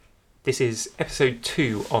This is episode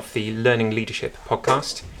 2 of the Learning Leadership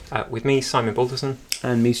podcast with me, Simon Balderson.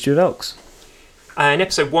 And me, Stuart Elks. In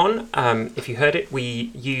episode 1, if you heard it, we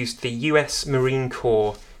used the US Marine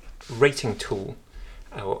Corps rating tool,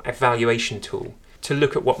 or evaluation tool, to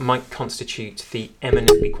look at what might constitute the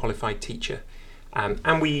eminently qualified teacher.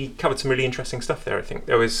 And we covered some really interesting stuff there, I think.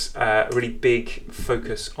 There was a really big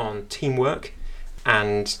focus on teamwork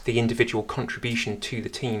and the individual contribution to the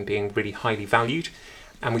team being really highly valued.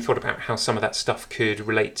 And we thought about how some of that stuff could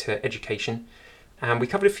relate to education. And we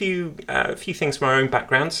covered a few things from our own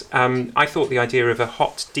backgrounds. I thought the idea of a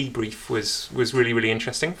hot debrief was really, really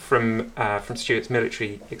interesting from Stuart's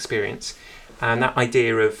military experience. And that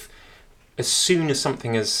idea of as soon as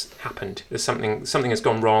something has happened, as something has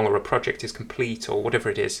gone wrong or a project is complete or whatever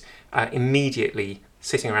it is, immediately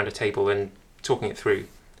sitting around a table and talking it through.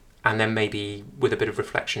 And then maybe with a bit of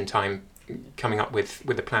reflection time, coming up with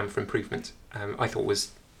a plan for improvement, I thought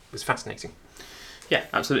was fascinating. Yeah,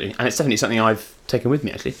 absolutely, and it's definitely something I've taken with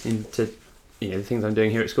me actually into the things I'm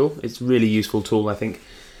doing here at school. It's a really useful tool, I think.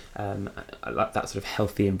 I like that sort of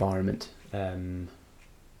healthy environment, and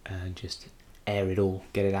just air it all,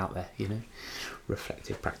 get it out there.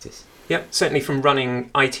 Reflective practice. Yeah, certainly from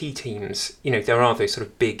running IT teams, there are those sort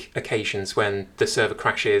of big occasions when the server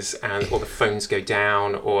crashes or the phones go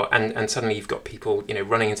down, and suddenly you've got people,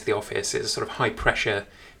 running into the office. It's a sort of high pressure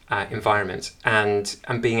environment, and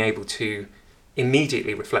being able to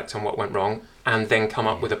immediately reflect on what went wrong and then come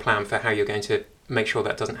up with a plan for how you're going to make sure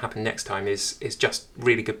that doesn't happen next time is just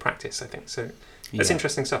really good practice, I think. So that's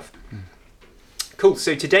interesting stuff. Cool.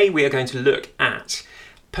 So today we are going to look at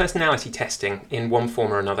personality testing in one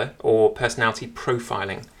form or another, or personality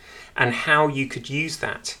profiling, and how you could use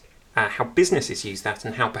that, how businesses use that,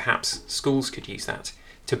 and how perhaps schools could use that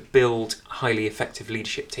to build highly effective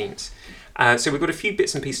leadership teams. So we've got a few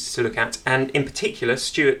bits and pieces to look at, and in particular,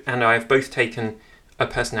 Stuart and I have both taken a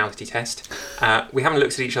personality test. We haven't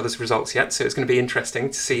looked at each other's results yet, so it's going to be interesting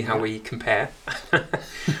to see how we compare.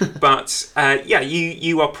 But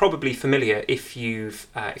you are probably familiar if you're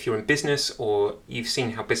in business or you've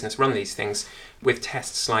seen how business run these things with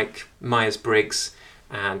tests like Myers-Briggs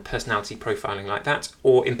and personality profiling like that,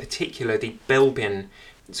 or in particular the Belbin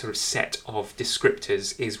sort of set of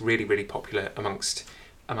descriptors is really, really popular amongst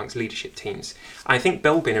leadership teams. I think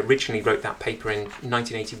Belbin originally wrote that paper in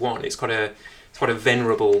 1981. It's quite a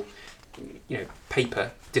venerable,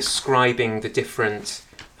 paper describing the different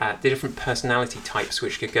personality types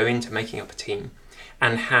which could go into making up a team,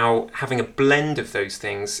 and how having a blend of those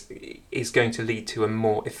things is going to lead to a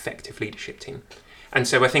more effective leadership team. And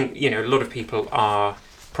so I think a lot of people are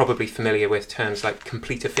probably familiar with terms like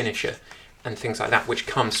completer finisher and things like that, which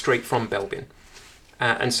come straight from Belbin.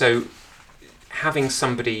 And so having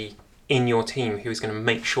somebody in your team who is going to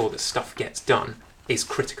make sure that stuff gets done is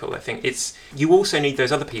critical. I think you also need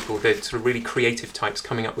those other people, the sort of really creative types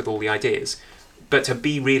coming up with all the ideas. But to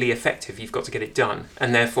be really effective, you've got to get it done.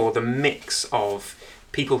 And therefore, the mix of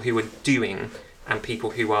people who are doing and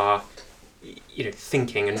people who are,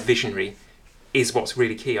 thinking and visionary is what's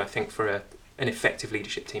really key, I think, for an effective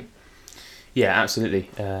leadership team. Yeah, absolutely.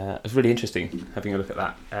 It's really interesting having a look at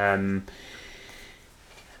that.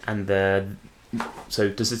 So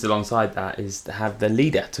to sit alongside that is to have the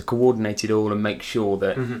leader to coordinate it all and make sure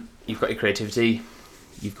that you've got your creativity,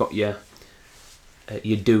 you've got your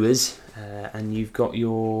doers, and you've got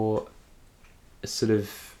your sort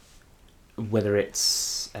of, whether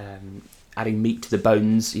it's adding meat to the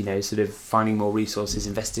bones, sort of finding more resources,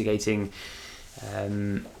 investigating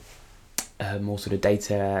more sort of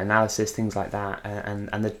data analysis, things like that,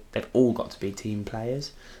 and they've all got to be team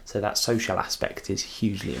players. So that social aspect is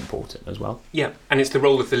hugely important as well. Yeah, and it's the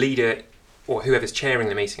role of the leader or whoever's chairing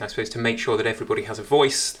the meeting, I suppose, to make sure that everybody has a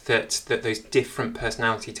voice, that those different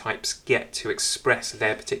personality types get to express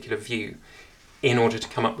their particular view in order to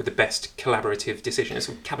come up with the best collaborative decision. It's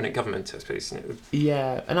a cabinet government, I suppose.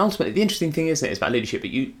 Yeah, and ultimately, the interesting thing is about leadership, but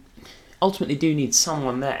you ultimately do need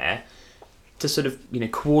someone there to sort of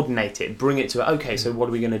coordinate it, bring it to okay. So what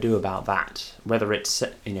are we going to do about that? Whether it's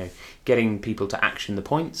getting people to action the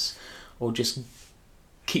points, or just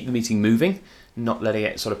keep the meeting moving, not letting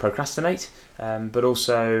it sort of procrastinate, but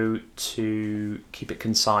also to keep it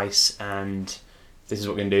concise and this is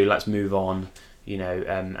what we're going to do. Let's move on,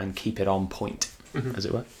 and keep it on point, as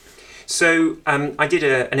it were. So I did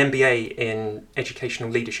an MBA in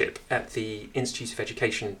educational leadership at the Institute of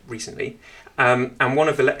Education recently, and one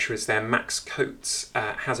of the lecturers there, Max Coates,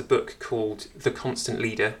 has a book called The Constant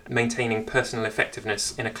Leader, Maintaining Personal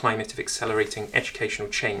Effectiveness in a Climate of Accelerating Educational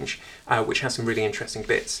Change, which has some really interesting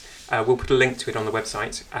bits. We'll put a link to it on the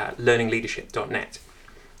website, learningleadership.net.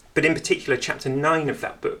 But in particular, chapter 9 of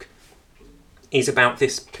that book is about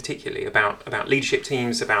this particularly, about leadership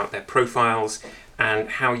teams, about their profiles, and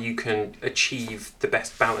how you can achieve the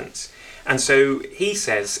best balance. And so he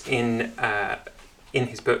says in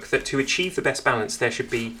his book that to achieve the best balance, there should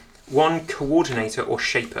be one coordinator or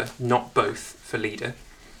shaper, not both, for leader,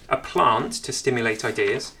 a plant to stimulate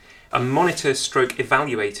ideas, a monitor stroke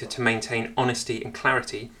evaluator to maintain honesty and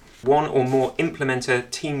clarity, one or more implementer,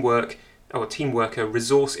 teamworker,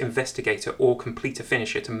 resource investigator, or completer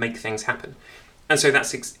finisher to make things happen. And so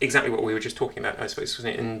that's exactly what we were just talking about, I suppose,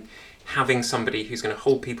 wasn't it? In having somebody who's going to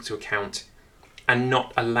hold people to account and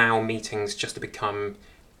not allow meetings just to become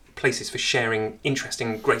places for sharing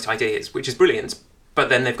interesting, great ideas, which is brilliant, but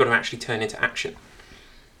then they've got to actually turn into action.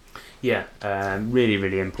 Yeah, really,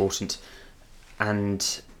 really important.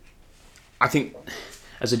 And I think,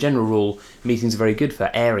 as a general rule, meetings are very good for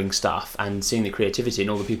airing stuff and seeing the creativity in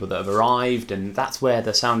all the people that have arrived, and that's where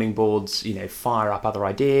the sounding boards, fire up other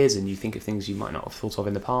ideas, and you think of things you might not have thought of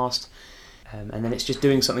in the past. And then it's just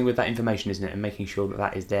doing something with that information, isn't it, and making sure that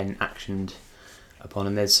that is then actioned upon.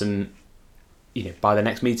 And there's some, by the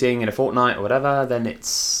next meeting in a fortnight or whatever, then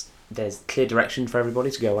there's clear direction for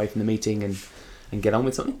everybody to go away from the meeting and get on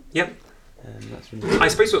with something. Yep. That's really I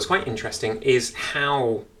suppose what's quite interesting is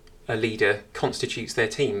how a leader constitutes their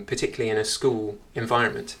team, particularly in a school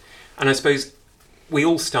environment. And I suppose we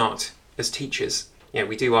all start as teachers.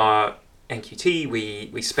 We do our NQT.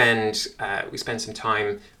 We spend some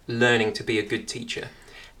time learning to be a good teacher,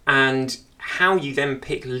 and how you then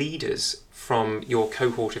pick leaders from your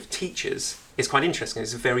cohort of teachers is quite interesting.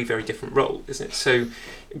 It's a very, very different role, isn't it? So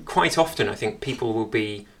quite often I think people will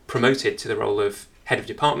be promoted to the role of head of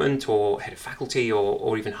department or head of faculty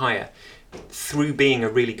or even higher through being a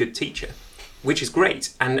really good teacher, which is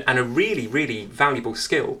great and a really, really valuable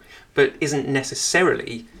skill, but isn't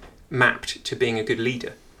necessarily mapped to being a good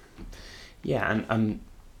leader. Yeah, and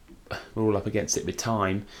we're all up against it with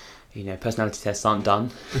time. Personality tests aren't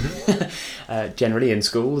done generally in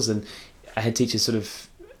schools, and a head teacher sort of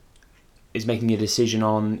is making a decision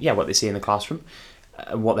on what they see in the classroom,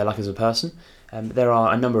 what they're like as a person. There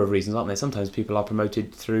are a number of reasons, aren't there? Sometimes people are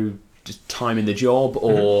promoted through just time in the job,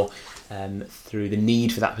 or through the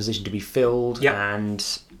need for that position to be filled,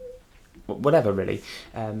 and whatever really.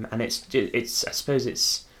 And it's I suppose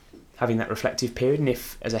it's having that reflective period. And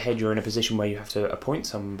if as a head you're in a position where you have to appoint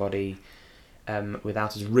somebody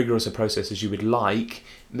without as rigorous a process as you would like,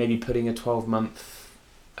 maybe putting a 12-month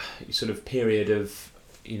sort of period of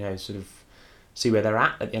sort of see where they're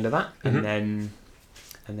at the end of that, and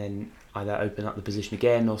then either open up the position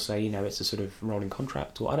again or say, it's a sort of rolling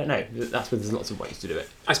contract, or I don't know. That's where there's lots of ways to do it.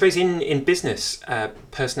 I suppose in business,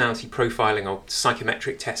 personality profiling or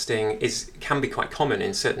psychometric testing can be quite common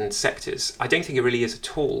in certain sectors. I don't think it really is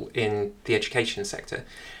at all in the education sector.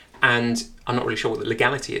 And I'm not really sure what the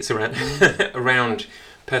legality is around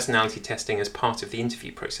personality testing as part of the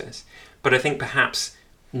interview process. But I think perhaps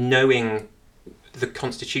knowing the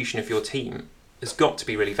constitution of your team has got to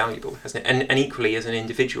be really valuable, hasn't it? And equally, as an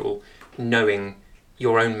individual, knowing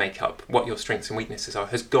your own makeup, what your strengths and weaknesses are,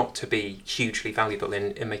 has got to be hugely valuable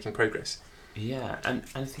in making progress. Yeah, and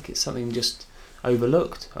I think it's something just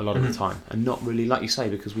overlooked a lot of the time, and not really, like you say,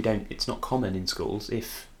 because it's not common in schools,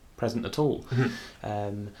 if present at all.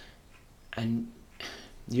 And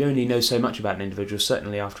you only know so much about an individual,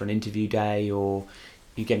 certainly after an interview day, or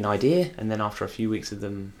you get an idea, and then after a few weeks of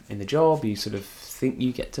them in the job, you sort of think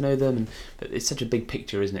you get to know them. But it's such a big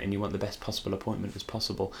picture, isn't it? And you want the best possible appointment as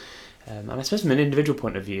possible. And I suppose from an individual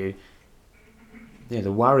point of view,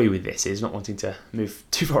 the worry with this is not wanting to move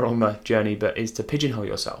too far along the journey, but is to pigeonhole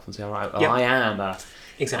yourself and say, all right, I am a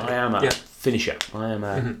finisher, I am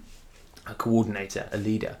a coordinator, a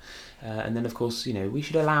leader. And then, of course, we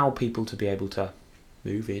should allow people to be able to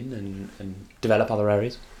move in and develop other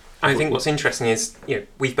areas. I think what's interesting is,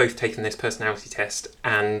 we've both taken this personality test,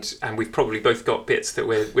 and we've probably both got bits that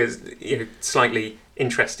we're slightly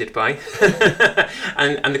interested by.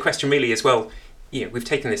 and the question really is, well, we've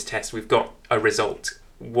taken this test, we've got a result.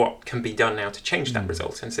 What can be done now to change that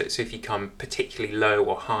result? And so if you come particularly low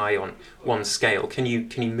or high on one scale, can you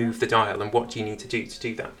move the dial, and what do you need to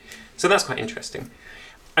do that? So that's quite interesting.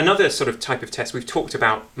 Another sort of type of test, we've talked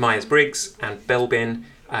about Myers-Briggs and Belbin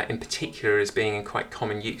in particular as being in quite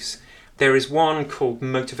common use. There is one called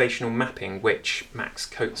motivational mapping, which Max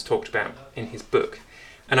Coates talked about in his book.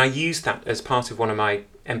 And I used that as part of one of my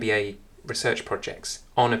MBA research projects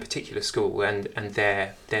on a particular school and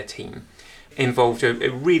their team. It involved a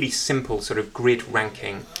really simple sort of grid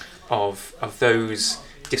ranking of those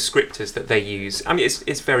descriptors that they use. I mean,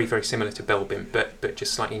 it's very, very similar to Belbin, but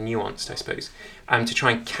just slightly nuanced, I suppose, to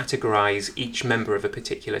try and categorise each member of a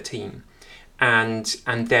particular team. and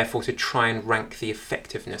therefore to try and rank the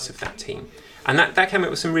effectiveness of that team. And that came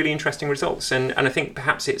up with some really interesting results. And I think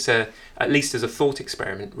perhaps it's, at least as a thought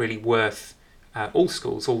experiment, really worth all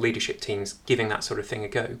schools, all leadership teams giving that sort of thing a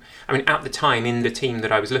go. I mean, at the time, in the team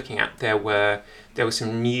that I was looking at, there were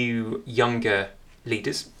some new, younger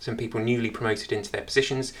leaders, some people newly promoted into their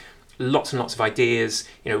positions, lots and lots of ideas,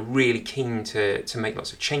 really keen to make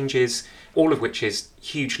lots of changes, all of which is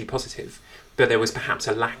hugely positive. But there was perhaps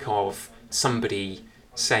a lack of somebody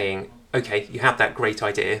saying, okay, you had that great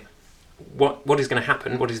idea, what is going to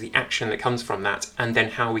happen? What is the action that comes from that? And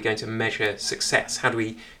then how are we going to measure success? How do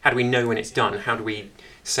we know when it's done? How do we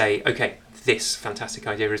say, okay, this fantastic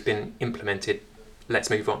idea has been implemented,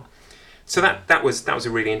 let's move on? So that was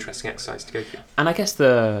a really interesting exercise to go through. And I guess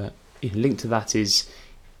the link to that is,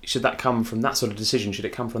 should that come from that sort of decision? Should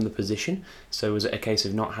it come from the position? So was it a case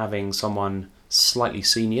of not having someone slightly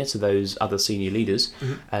senior to those other senior leaders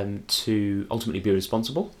to ultimately be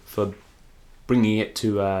responsible for bringing it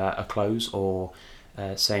to a close, or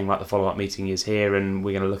saying, right, the follow-up meeting is here and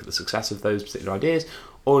we're going to look at the success of those particular ideas?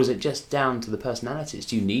 Or is it just down to the personalities?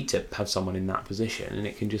 Do you need to have someone in that position, and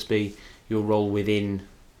it can just be your role within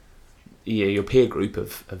your peer group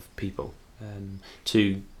of people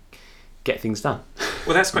to get things done?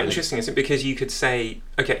 Well, that's quite interesting, isn't it? Because you could say,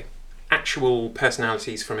 okay, actual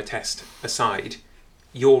personalities from a test aside,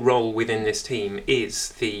 your role within this team is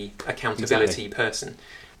the accountability person.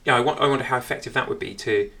 Yeah, I wonder how effective that would be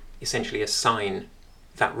to essentially assign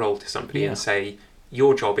that role to somebody and say,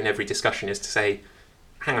 your job in every discussion is to say,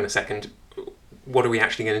 hang on a second, what are we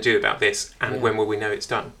actually going to do about this, and when will we know it's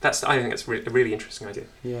done? I think that's a really interesting idea.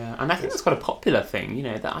 Yeah, and I think that's quite a popular thing,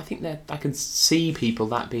 that I think that I can see people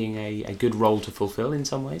that being a good role to fulfill in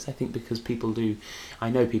some ways. I think because I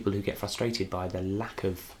know people who get frustrated by the lack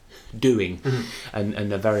of doing,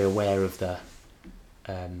 and they're very aware of the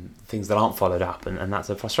things that aren't followed up, and that's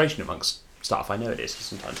a frustration amongst staff. I know it is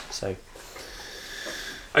sometimes. So,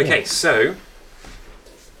 okay, so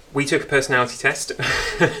we took a personality test.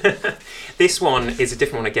 This one is a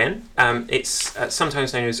different one again. It's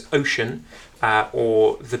sometimes known as Ocean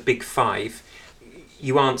or the Big Five.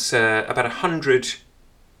 You answer about 100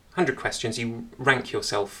 questions. You rank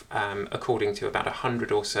yourself according to about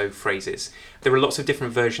 100 or so phrases. There are lots of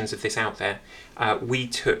different versions of this out there. We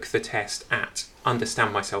took the test at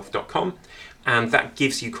understandmyself.com, and that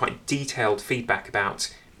gives you quite detailed feedback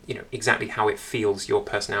about exactly how it feels your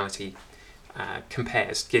personality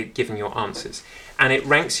compares, given your answers, and it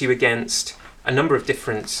ranks you against a number of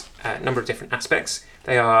different aspects.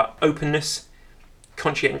 They are openness,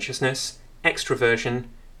 conscientiousness, extroversion,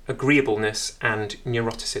 agreeableness, and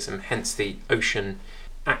neuroticism, hence the Ocean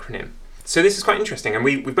acronym. So this is quite interesting, and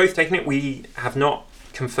we've both taken it. We have not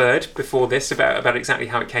conferred before this about exactly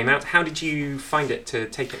how it came out. How did you find it to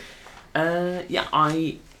take it?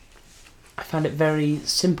 I found it very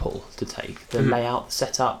simple to take. The layout, the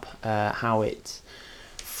setup, how it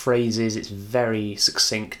phrases, it's very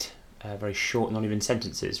succinct, very short, not even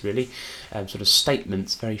sentences really, sort of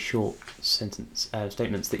statements, very short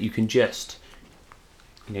statements that you can just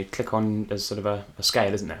click on as sort of a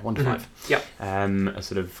scale, isn't there? 1 to 5. Yeah. A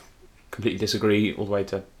sort of completely disagree all the way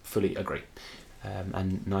to fully agree.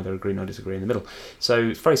 And neither agree nor disagree in the middle. So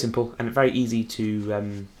it's very simple and very easy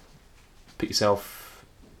to put yourself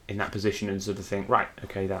in that position and sort of think, right,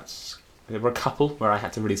 okay, there were a couple where I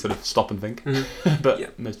had to really sort of stop and think,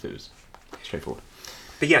 but most of it was straightforward.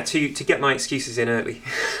 But yeah, to get my excuses in early,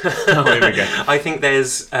 here we go. I think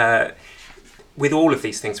there's, with all of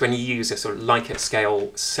these things, when you use a sort of Likert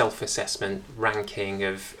scale self-assessment ranking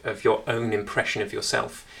of your own impression of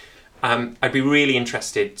yourself, I'd be really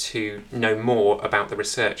interested to know more about the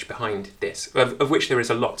research behind this, of which there is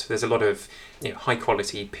a lot. There's a lot of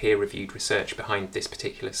high-quality, peer-reviewed research behind this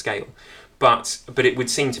particular scale. But it would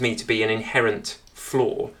seem to me to be an inherent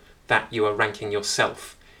flaw that you are ranking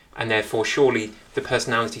yourself, and therefore surely the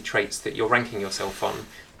personality traits that you're ranking yourself on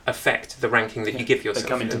affect the ranking that you give yourself. They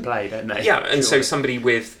come into play, don't they? Yeah, and so somebody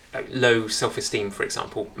with low self-esteem, for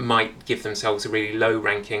example, might give themselves a really low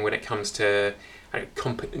ranking when it comes to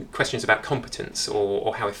questions about competence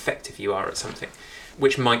or how effective you are at something,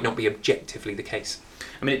 which might not be objectively the case.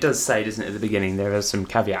 I mean, it does say, doesn't it, at the beginning, there are some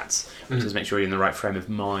caveats, which is make sure you're in the right frame of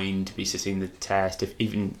mind to be sitting the test,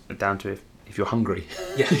 even down to if you're hungry,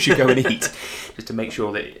 you should go and eat, just to make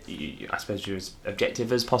sure that I suppose you're as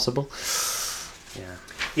objective as possible.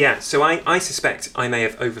 Yeah, so I suspect I may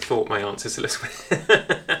have overthought my answers a little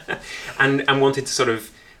bit and wanted to sort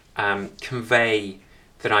of convey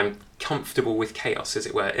that I'm comfortable with chaos, as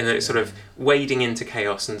it were, and that it's sort of wading into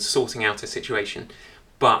chaos and sorting out a situation,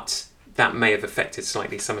 but that may have affected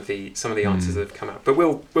slightly some of the answers that have come out. But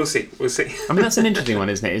we'll see. I mean, that's an interesting one,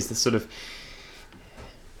 isn't it? Is the sort of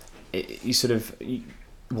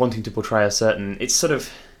wanting to portray a certain. It's sort of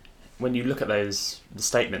when you look at the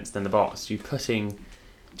statements, then the box, you're putting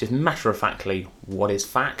just matter of factly what is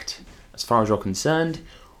fact as far as you're concerned,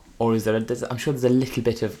 or is there? I'm sure there's a little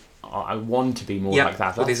bit of I want to be more like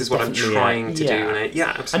that. Well, this is what I'm trying to do. Absolutely.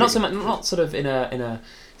 And not so much, not sort of in a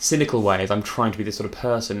cynical way as I'm trying to be this sort of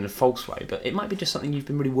person in a false way, but it might be just something you've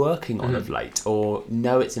been really working on of late, or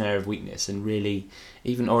know it's an area of weakness and really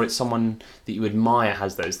or it's someone that you admire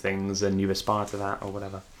has those things and you aspire to that or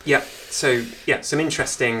whatever. Yeah. So some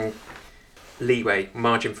interesting leeway,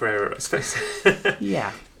 margin for error, I suppose.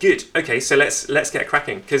 Yeah. Good. Okay, so let's get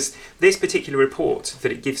cracking, because this particular report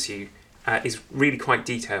that it gives you is really quite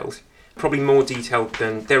detailed. Probably more detailed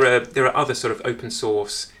than there are other sort of open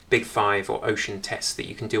source Big Five or Ocean tests that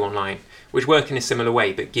you can do online, which work in a similar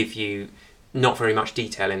way but give you not very much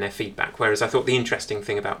detail in their feedback. Whereas I thought the interesting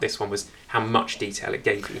thing about this one was how much detail it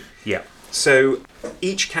gave you. Yeah. So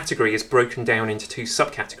each category is broken down into 2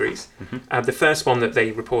 subcategories. The first one that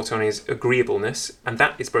they report on is agreeableness, and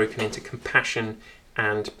that is broken into compassion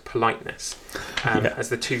and politeness as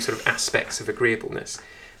the 2 sort of aspects of agreeableness.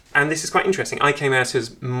 And this is quite interesting. I came out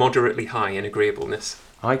as moderately high in agreeableness.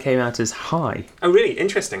 I came out as high. Oh, really?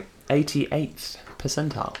 Interesting. 88th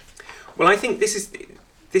percentile. Well, I think this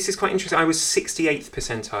is quite interesting. I was 68th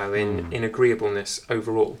percentile in agreeableness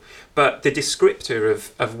overall. But the descriptor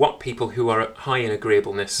of what people who are high in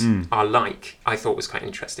agreeableness are like, I thought was quite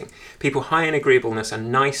interesting. People high in agreeableness are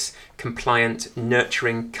nice, compliant,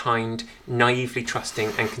 nurturing, kind, naively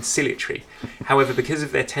trusting and conciliatory. However, because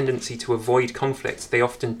of their tendency to avoid conflict, they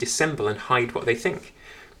often dissemble and hide what they think.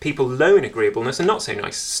 People low in agreeableness are not so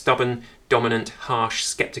nice, stubborn, dominant, harsh,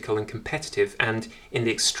 sceptical and competitive, and, in the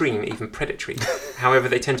extreme, even predatory. However,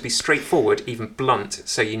 they tend to be straightforward, even blunt,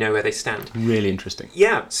 so you know where they stand. Really interesting.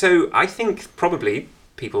 Yeah, so I think probably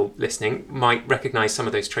people listening might recognise some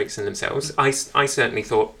of those traits in themselves. I certainly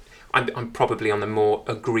thought I'm probably on the more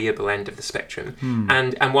agreeable end of the spectrum.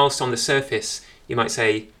 And whilst on the surface you might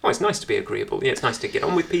say, oh, it's nice to be agreeable. Yeah, it's nice to get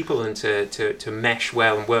on with people and to mesh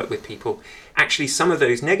well and work with people. Actually, some of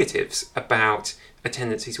those negatives about a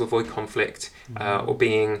tendency to avoid conflict or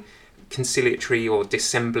being conciliatory or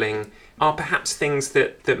dissembling are perhaps things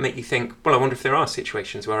that make you think, well, I wonder if there are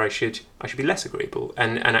situations where I should be less agreeable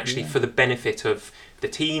and actually for the benefit of the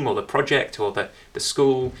team or the project or the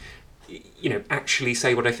school, actually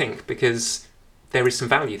say what I think, because there is some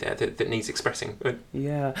value there that needs expressing.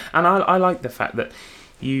 Yeah, and I like the fact that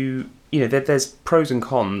there's pros and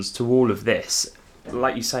cons to all of this.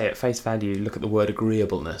 Like you say, at face value, you look at the word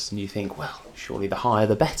agreeableness and you think, well, surely the higher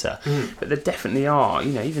the better. But there definitely are.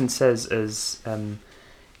 Even says as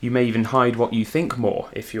you may even hide what you think more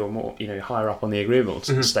if you're more, higher up on the agreeable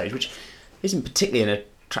stage, which isn't particularly an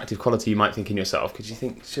attractive quality you might think in yourself, because you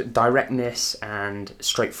think directness and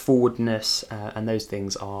straightforwardness and those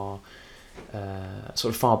things are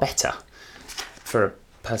sort of far better for a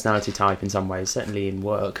personality type in some ways, certainly in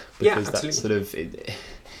work, because that's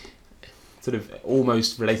sort of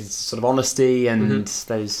almost related to sort of honesty and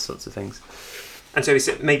those sorts of things. And so it's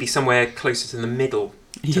maybe somewhere closer to the middle,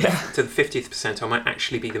 to the 50th percentile might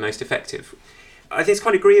actually be the most effective. I think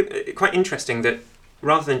it's quite interesting that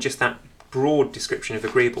rather than just that broad description of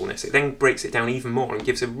agreeableness, it then breaks it down even more and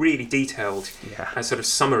gives a really detailed sort of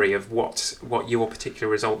summary of what your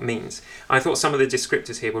particular result means. I thought some of the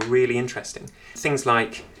descriptors here were really interesting. Things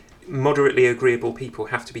like moderately agreeable people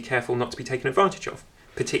have to be careful not to be taken advantage of,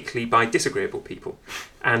 particularly by disagreeable people,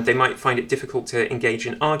 and they might find it difficult to engage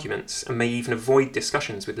in arguments and may even avoid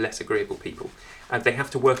discussions with less agreeable people. They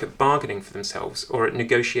have to work at bargaining for themselves or at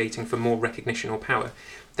negotiating for more recognition or power.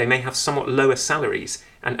 They may have somewhat lower salaries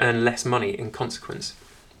and earn less money in consequence.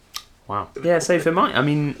 Wow. Yeah, so for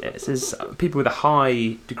mine, it says people with a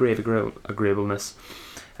high degree of agreeableness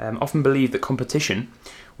often believe that competition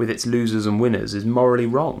with its losers and winners is morally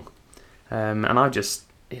wrong. And I just,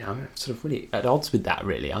 I'm sort of really at odds with that,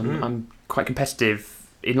 really. I'm quite competitive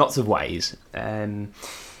in lots of ways.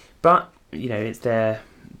 But, it's there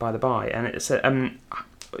by the by. And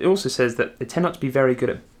it also says that they tend not to be very good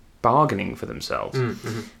at bargaining for themselves.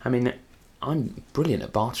 I'm brilliant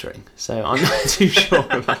at bartering, so I'm not too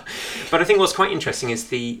sure of that. But I think what's quite interesting is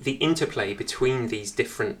the interplay between these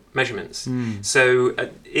different measurements. So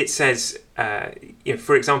it says,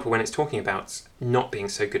 for example, when it's talking about not being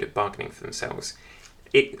so good at bargaining for themselves,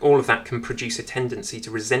 all of that can produce a tendency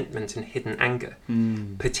to resentment and hidden anger,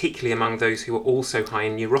 particularly among those who are also high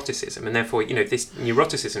in neuroticism. And therefore, this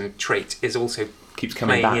neuroticism trait is also keeps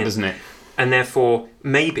coming back, doesn't it? and therefore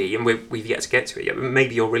maybe, and we've yet to get to it yet, but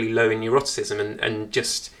maybe you're really low in neuroticism and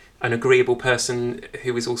just an agreeable person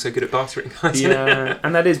who is also good at bartering. Yeah,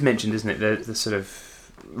 and that is mentioned, isn't it? The sort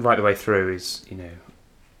of right the way through is,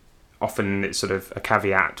 often it's sort of a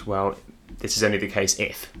caveat. Well, this is only the case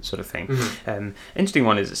if sort of thing. Interesting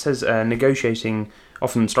one is it says negotiating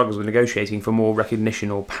often struggles with negotiating for more recognition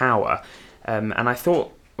or power, and I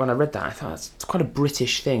thought when I read that, I thought it's quite a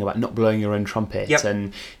British thing about not blowing your own trumpet,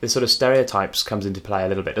 and the sort of stereotypes comes into play a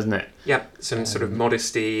little bit, doesn't it? Yeah, some sort of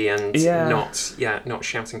modesty and not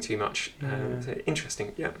shouting too much.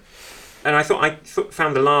 Interesting, yeah. And I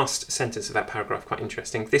found the last sentence of that paragraph quite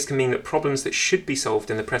interesting. This can mean that problems that should be solved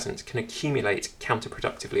in the present can accumulate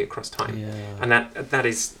counterproductively across time. Yeah. And that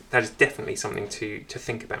is definitely something to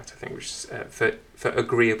think about, I think, which is for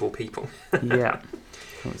agreeable people. Yeah.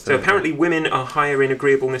 So apparently women are higher in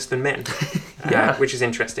agreeableness than men, which is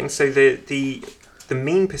interesting. So the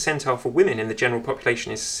mean percentile for women in the general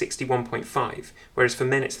population is 61.5, whereas for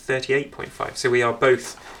men it's 38.5. So we are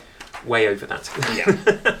both way over that.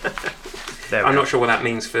 I'm not sure what that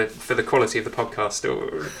means for the quality of the podcast,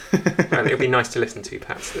 or well, it'll be nice to listen to,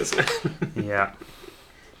 perhaps. Yeah.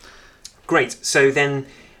 Great. So then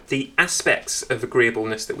the aspects of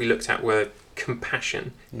agreeableness that we looked at were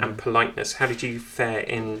compassion and politeness. How did you fare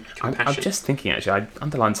in compassion? I'm just thinking, actually, I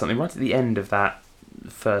underlined something right at the end of that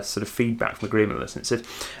first sort of feedback from agreeableness. It says,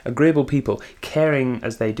 agreeable people, caring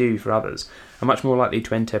as they do for others, are much more likely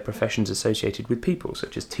to enter professions associated with people,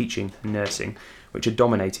 such as teaching and nursing, which are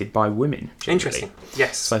dominated by women. Generally. Interesting,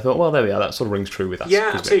 yes. So I thought, well, there we are, that sort of rings true with us.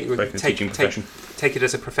 Yeah, absolutely. Both in the teaching profession. Take it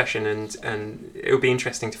as a profession, and it would be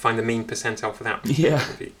interesting to find the mean percentile for that. Yeah.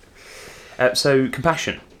 So,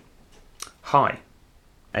 compassion. High.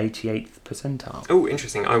 88th percentile. Oh,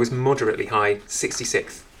 interesting. I was moderately high,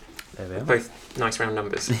 66th. There we are. Both nice round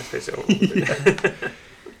numbers, I suppose.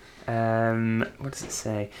 What does it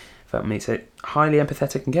say about me? So, highly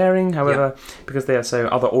empathetic and caring, however, because they are so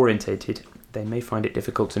other-orientated, they may find it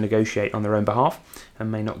difficult to negotiate on their own behalf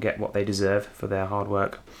and may not get what they deserve for their hard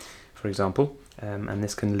work, for example. And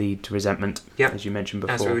this can lead to resentment, as you mentioned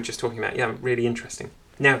before. As we were just talking about. Yeah, really interesting.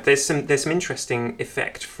 Now, there's some interesting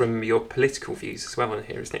effect from your political views as well in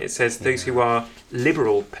here, isn't it? It says those who are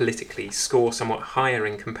liberal politically score somewhat higher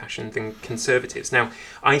in compassion than conservatives. Now,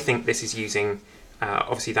 I think this is using,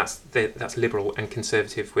 obviously that's liberal and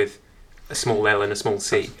conservative with a small L and a small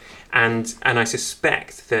C, and I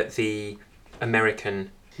suspect that the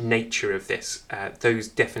American nature of this, those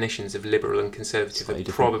definitions of liberal and conservative are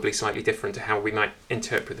probably slightly different to how we might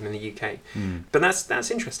interpret them in the UK. But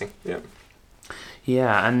that's interesting.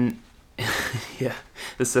 Yeah, and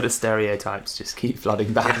the sort of stereotypes just keep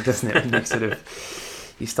flooding back, doesn't it? And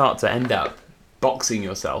you start to end up boxing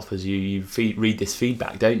yourself as you read this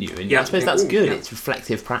feedback, don't you? And I suppose that's good. It's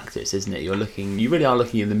reflective practice, isn't it? You really are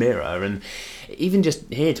looking in the mirror, and even just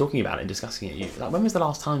here talking about it and discussing it, when was the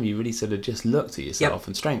last time you really sort of just looked at yourself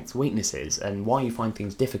and strengths, weaknesses, and why you find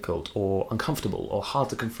things difficult or uncomfortable or hard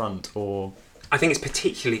to confront? Or I think it's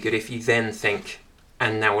particularly good if you then think,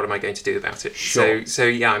 and now what am I going to do about it? Sure. So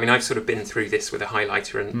yeah, I mean, I've sort of been through this with a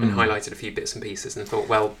highlighter and highlighted a few bits and pieces and thought,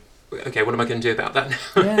 well, okay, what am I going to do about that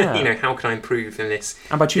now? Yeah. How can I improve in this?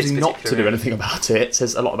 And by choosing not to do anything about it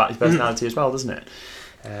says a lot about your personality as well, doesn't it?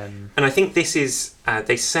 And I think this is,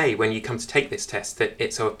 they say when you come to take this test that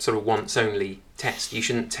it's a sort of once-only test. You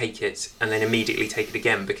shouldn't take it and then immediately take it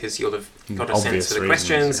again because you'll have got a sense of the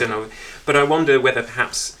questions. But I wonder whether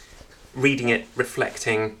perhaps reading it,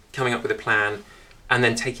 reflecting, coming up with a plan, and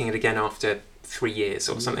then taking it again after 3 years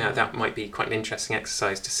or something like that might be quite an interesting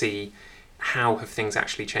exercise to see how have things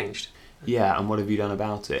actually changed. Yeah, and what have you done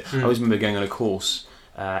about it? I always remember going on a course,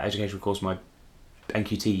 educational course, my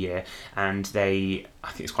NQT year, and I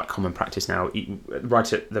think it's quite common practice now,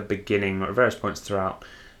 right at the beginning or at various points throughout,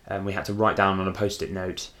 we had to write down on a post-it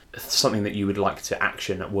note something that you would like to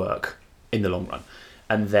action at work in the long run.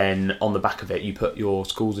 And then on the back of it, you put your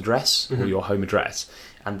school's address or your home address,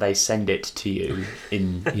 and they send it to you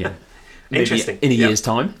in, maybe in a year's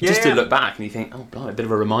time, just to look back and you think, oh, blimey, a bit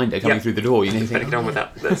of a reminder coming through the door. You think, better get on with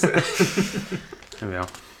that. That's it. There we are.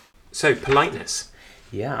 So politeness.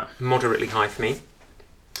 Yeah. Moderately high for me.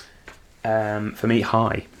 For me,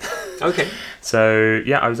 high. Okay. So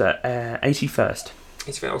I was at 81st.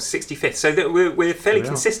 I was 65th. So we're fairly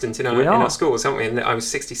consistent in our scores, aren't we? And I was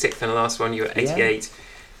 66th in the last one. You were 88.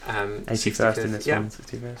 81st in this one.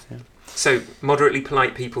 61st. Yeah. So moderately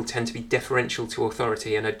polite people tend to be deferential to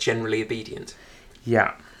authority and are generally obedient.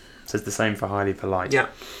 Yeah. Says the same for highly polite. Yeah.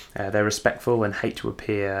 They're respectful and hate to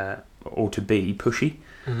appear or to be pushy.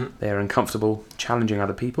 They are uncomfortable challenging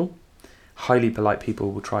other people. Highly polite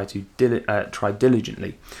people will try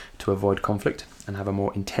diligently to avoid conflict and have a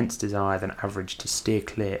more intense desire than average to steer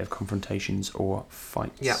clear of confrontations or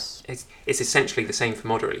fights. Yeah, it's essentially the same for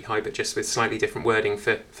moderately high, but just with slightly different wording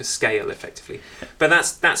for scale, effectively. But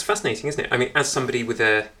that's fascinating, isn't it? I mean, as somebody with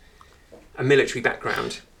a military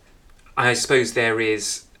background, I suppose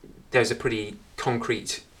there's a pretty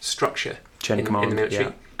concrete structure in the military,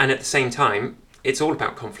 yeah. And at the same time, it's all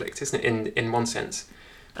about conflict, isn't it? In one sense,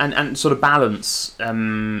 and sort of balance.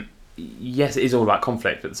 Yes, it is all about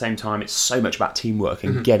conflict, but at the same time, it's so much about teamwork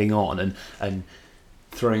and getting on and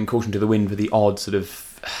throwing caution to the wind with the odd sort of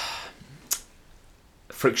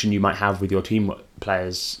friction you might have with your team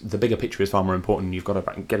players. The bigger picture is far more important. You've got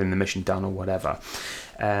to get the mission done or whatever.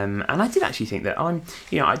 And I did actually think that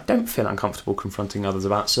I don't feel uncomfortable confronting others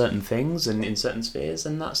about certain things and in certain spheres,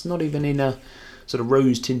 and that's not even in a sort of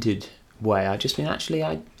rose-tinted way. I just mean, actually,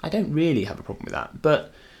 I don't really have a problem with that.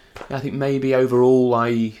 But I think maybe overall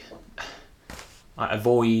I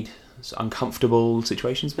avoid uncomfortable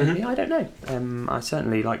situations, maybe. I don't know. I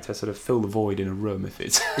certainly like to sort of fill the void in a room if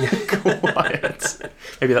it's quiet.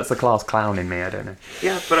 Maybe that's the class clown in me, I don't know.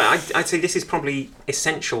 Yeah, but I'd say this is probably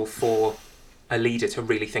essential for a leader to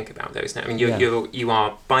really think about those now. I mean, you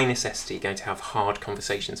are by necessity going to have hard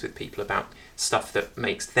conversations with people about stuff that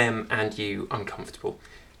makes them and you uncomfortable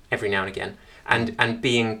every now and again. And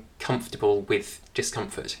being comfortable with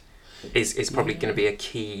discomfort is probably going to be a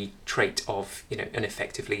key trait of an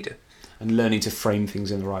effective leader. And learning to frame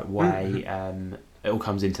things in the right way, it all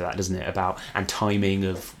comes into that, doesn't it? And timing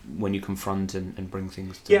of when you confront and bring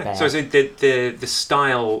things to bear. So the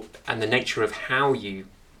style and the nature of how you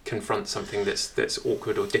confront something that's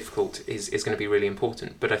awkward or difficult is going to be really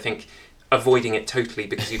important. But I think avoiding it totally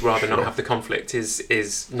because you'd rather not have the conflict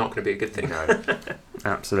is not going to be a good thing. No,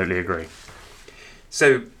 absolutely agree.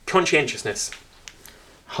 So conscientiousness.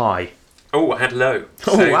 High. Oh, I had low.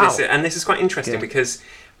 Oh, wow. This is quite interesting because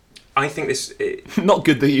I think this... Not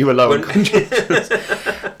good that you were low and conscientious.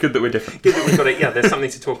 Good that we're different. Good that we've got it. Yeah, there's something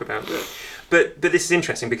to talk about. But this is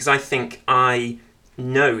interesting because I think I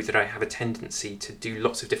know that I have a tendency to do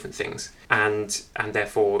lots of different things and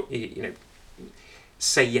therefore,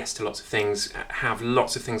 say yes to lots of things, have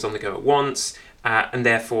lots of things on the go at once, and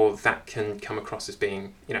therefore that can come across as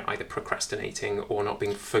being, either procrastinating or not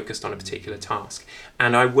being focused on a particular task.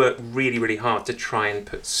 And I work really, really hard to try and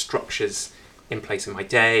put structures in place in my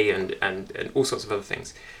day and all sorts of other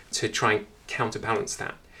things to try and counterbalance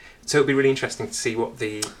that. So it'll be really interesting to see what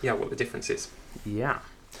the difference is. Yeah.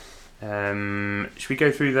 Should we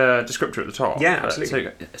go through the descriptor at the top? Yeah, absolutely.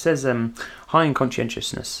 So it says high in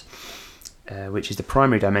conscientiousness, which is the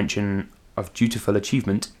primary dimension of dutiful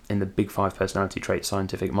achievement in the Big Five personality trait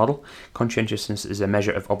scientific model. Conscientiousness is a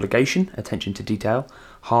measure of obligation, attention to detail,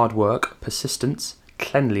 hard work, persistence,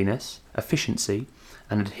 cleanliness, efficiency,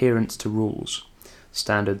 and adherence to rules,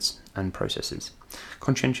 standards, and processes.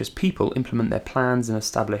 Conscientious people implement their plans and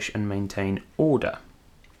establish and maintain order.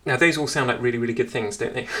 Now, those all sound like really, really good things,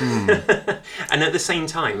 don't they? And at the same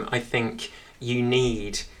time, I think you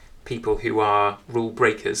need people who are rule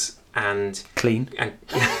breakers and... Clean. And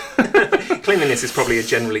cleanliness is probably a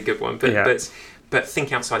generally good one, but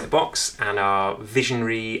think outside the box and are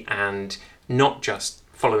visionary and not just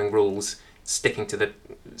following rules, sticking to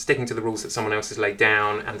the rules that someone else has laid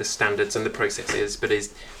down and the standards and the processes, but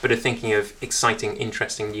are thinking of exciting,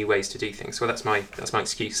 interesting new ways to do things. Well, that's my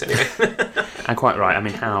excuse anyway. And quite right. I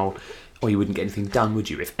mean, you wouldn't get anything done, would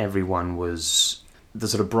you, if everyone was... The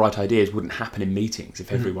sort of bright ideas wouldn't happen in meetings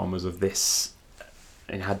if everyone was of this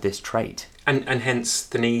and had this trait. And hence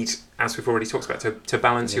the need, as we've already talked about, to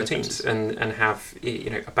balance your teams and have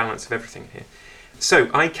a balance of everything here. So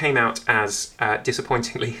I came out as,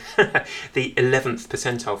 disappointingly, the 11th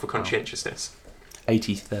percentile for conscientiousness.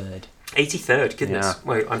 83rd. 83rd, goodness. Yeah.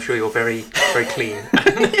 Well, I'm sure you're very, very clean.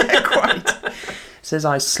 Yeah, quite. It says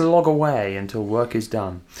I slog away until work is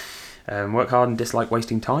done. Work hard and dislike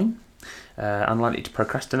wasting time. Unlikely to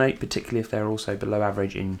procrastinate, particularly if they're also below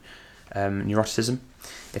average in neuroticism.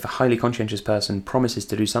 If a highly conscientious person promises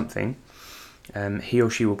to do something, he or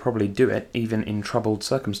she will probably do it, even in troubled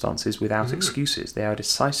circumstances, without excuses. They are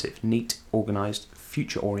decisive, neat, organised,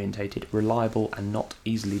 future-orientated, reliable, and not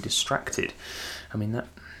easily distracted. I mean, that...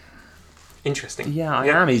 Interesting. Yeah, I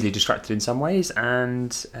am easily distracted in some ways,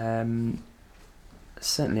 and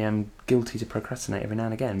certainly am guilty to procrastinate every now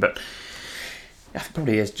and again, but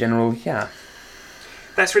probably as general, yeah.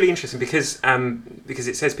 That's really interesting because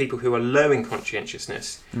it says people who are low in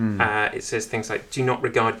conscientiousness, it says things like, do not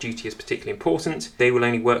regard duty as particularly important. They will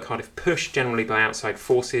only work hard if pushed, generally by outside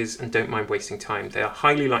forces, and don't mind wasting time. They are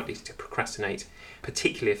highly likely to procrastinate,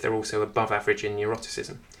 particularly if they're also above average in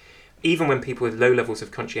neuroticism. even when people with low levels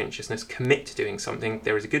of conscientiousness commit to doing something,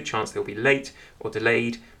 there is a good chance they'll be late or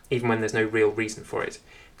delayed, even when there's no real reason for it.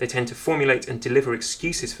 They tend to formulate and deliver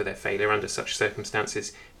excuses for their failure under such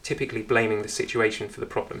circumstances, typically blaming the situation for the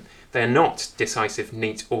problem. They are not decisive,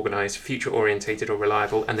 neat, organised, future-orientated or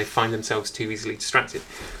reliable, and they find themselves too easily distracted.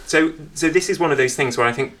 So this is one of those things where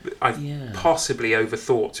I think I've possibly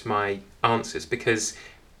overthought my answers, because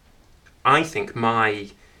I think my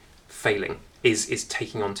failing is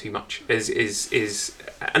taking on too much,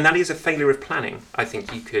 and that is a failure of planning. I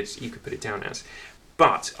think you could put it down as.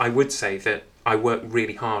 But I would say that I work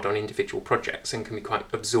really hard on individual projects and can be quite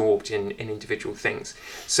absorbed in individual things.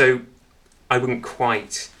 So I wouldn't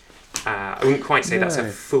quite say that's a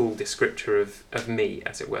full descriptor of me,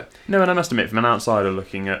 as it were. No, and I must admit, from an outsider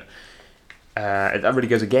looking at, that really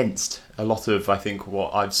goes against a lot of, I think,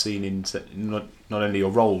 what I've seen in not only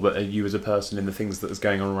your role, but you as a person in the things that is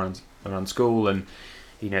going on around school. And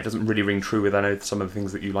it doesn't really ring true with, I know, some of the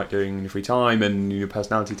things that you like doing in your free time and your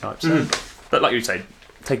personality types. So, but like you say,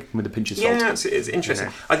 take it with a pinch of salt. Yeah, it's interesting.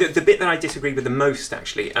 The bit that I disagree with the most,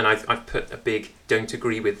 actually, and I've put a big don't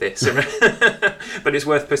agree with this, but it's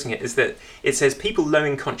worth putting it, is that it says people low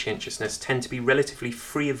in conscientiousness tend to be relatively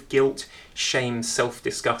free of guilt, shame,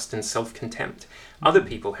 self-disgust and self-contempt. Other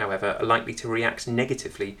people, however, are likely to react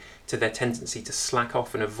negatively to their tendency to slack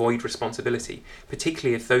off and avoid responsibility,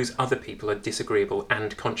 particularly if those other people are disagreeable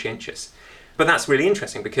and conscientious. But that's really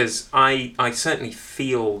interesting, because I certainly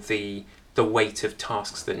feel the weight of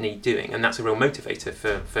tasks that need doing, and that's a real motivator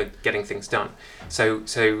for getting things done. So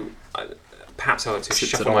perhaps I ought to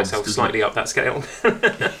shuffle myself slightly up that scale.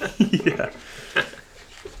 Yeah.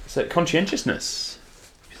 So conscientiousness,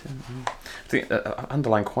 I think I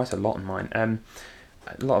underline quite a lot in mine.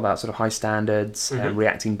 A lot about sort of high standards,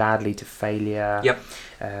 reacting badly to failure.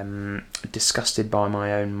 Yep. Disgusted by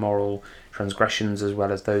my own moral transgressions as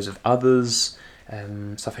well as those of others.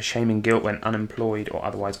 Suffer shame and guilt when unemployed or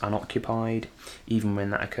otherwise unoccupied, even when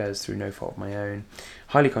that occurs through no fault of my own.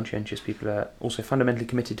 Highly conscientious people are also fundamentally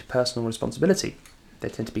committed to personal responsibility. They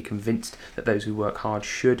tend to be convinced that those who work hard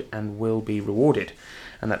should and will be rewarded,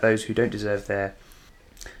 and that those who don't deserve their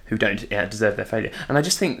failure. And I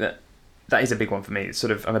just think that is a big one for me. It's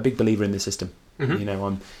sort of, I'm a big believer in the system. And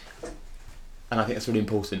I think that's really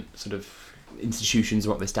important. Sort of institutions,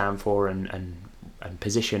 what they stand for, and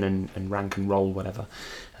position and rank and role, whatever,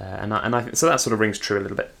 and I think so that sort of rings true a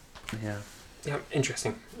little bit. Yeah,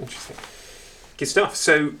 interesting. Good stuff.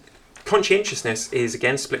 So conscientiousness is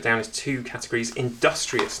again split down into two categories: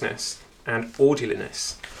 industriousness and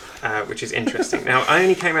orderliness, which is interesting. Now, I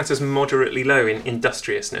only came out as moderately low in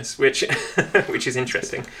industriousness, which is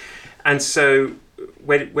interesting. And so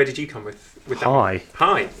where did you come with that?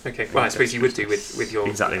 High. Okay. Well, I suppose you would do with your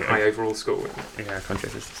high overall score. Yeah,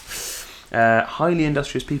 conscientiousness. Highly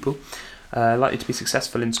industrious people, likely to be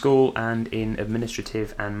successful in school and in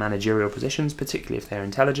administrative and managerial positions, particularly if they're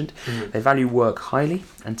intelligent. They value work highly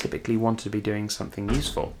and typically want to be doing something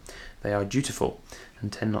useful. They are dutiful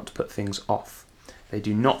and tend not to put things off. They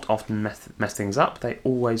do not often mess things up. They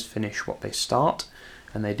always finish what they start,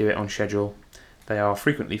 and they do it on schedule. They are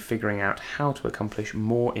frequently figuring out how to accomplish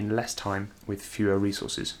more in less time with fewer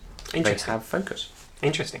resources. They have focus.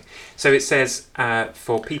 Interesting. So it says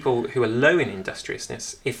for people who are low in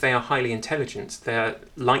industriousness, if they are highly intelligent, they're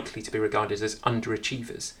likely to be regarded as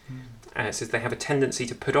underachievers. It says they have a tendency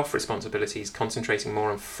to put off responsibilities, concentrating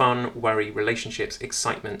more on fun, worry, relationships,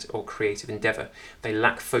 excitement, or creative endeavour. They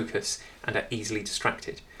lack focus and are easily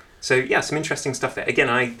distracted. So yeah, some interesting stuff there. Again,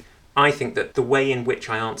 I think that the way in which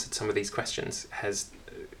I answered some of these questions has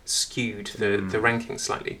skewed the ranking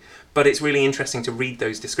slightly, but it's really interesting to read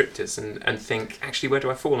those descriptors and think, actually, where do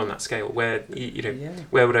I fall on that scale? Where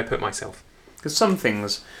where would I put myself? Because some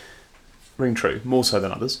things ring true more so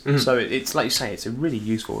than others. So it's like you say, it's a really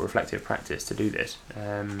useful reflective practice to do this,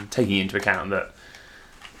 taking into account that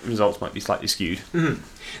results might be slightly skewed. And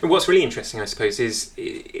what's really interesting, I suppose, is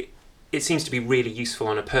it seems to be really useful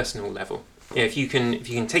on a personal level. If you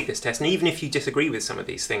can take this test, and even if you disagree with some of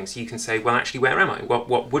these things, you can say, well, actually, where am I?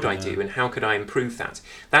 What would I do, and how could I improve that?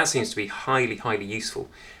 That seems to be highly, highly useful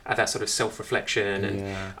at that sort of self-reflection.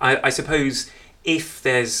 And I suppose if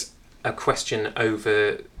there's a question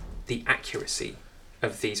over the accuracy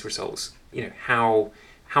of these results, how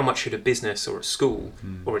much should a business or a school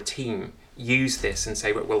or a team use this and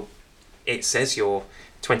say, well, it says you're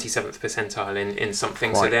 27th percentile in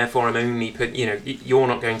something, so therefore I'm only you're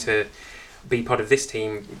not going to be part of this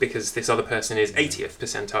team because this other person is 80th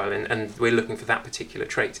percentile and we're looking for that particular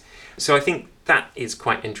trait. So I think that is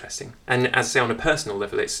quite interesting. And as I say, on a personal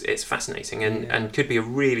level, it's fascinating and could be a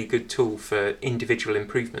really good tool for individual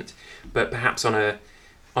improvement. But perhaps on a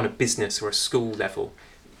on a business or a school level,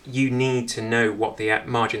 you need to know what the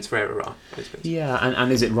margins for error are, I suppose. Yeah,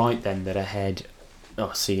 and is it right then that a head or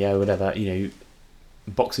CEO, whatever,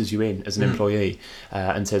 boxes you in as an employee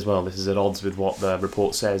and says, well, this is at odds with what the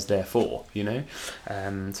report says, therefore,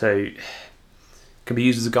 so can be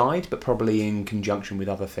used as a guide, but probably in conjunction with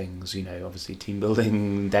other things, obviously team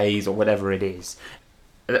building days or whatever it is.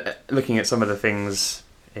 Looking at some of the things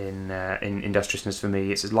in industriousness for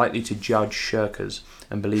me, it's likely to judge shirkers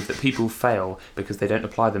and believe that people fail because they don't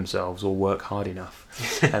apply themselves or work hard enough.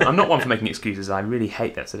 I'm not one for making excuses. I really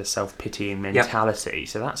hate that sort of self-pitying mentality.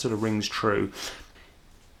 So that sort of rings true.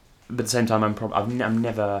 But at the same time, I'm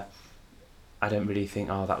never. I don't really think,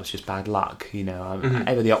 that was just bad luck. I'm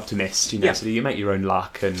ever the optimist. So you make your own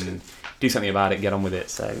luck and do something about it, get on with it.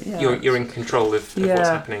 So you're in control of what's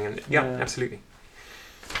happening, and absolutely.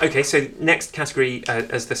 Okay, so next category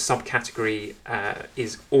as the subcategory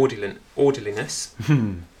is orderliness.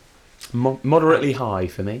 Moderately high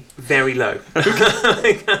for me. Very low.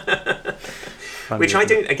 Which I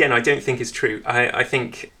don't think is true. I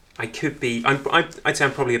think I could be. I'd say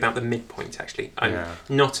I'm probably about the midpoint. Actually, I'm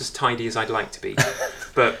not as tidy as I'd like to be,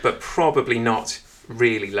 but probably not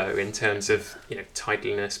really low in terms of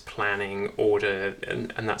tidiness, planning, order,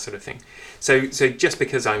 and that sort of thing. So just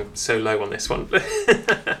because I'm so low on this one,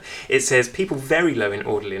 it says people very low in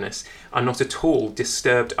orderliness are not at all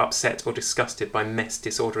disturbed, upset, or disgusted by mess,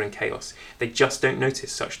 disorder, and chaos. They just don't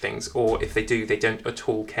notice such things, or if they do, they don't at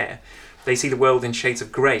all care. They see the world in shades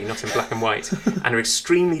of grey, not in black and white, and are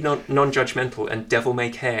extremely non-judgmental and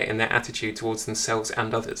devil-may-care in their attitude towards themselves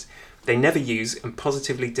and others. They never use and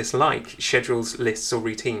positively dislike schedules, lists, or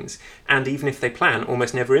routines, and even if they plan,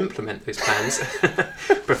 almost never implement those plans,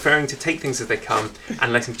 preferring to take things as they come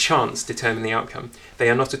and letting chance determine the outcome. They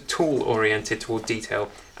are not at all oriented toward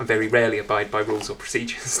detail and very rarely abide by rules or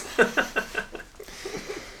procedures.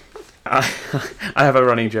 I have a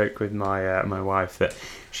running joke with my my wife that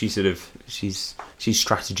she's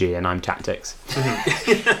strategy and I'm tactics.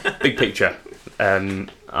 Big picture.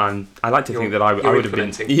 I like to think that I would have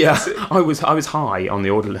been. Yeah, I was high on the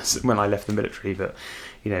orderliness when I left the military, but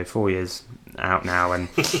 4 years out now, and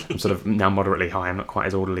I'm sort of now moderately high. I'm not quite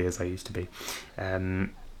as orderly as I used to be.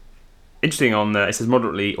 Interesting on it says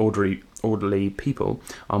moderately orderly people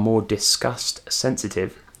are more disgust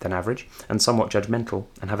sensitive than average and somewhat judgmental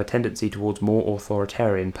and have a tendency towards more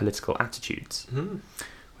authoritarian political attitudes.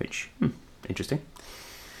 Which interesting.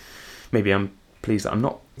 Maybe I'm pleased that I'm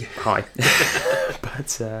not high.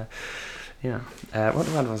 But what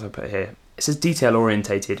else I put here? It says detail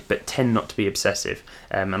orientated but tend not to be obsessive,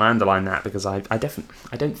 and I underline that because I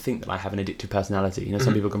don't think that I have an addictive personality.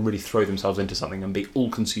 Some people can really throw themselves into something and be all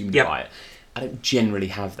consumed by it. I don't generally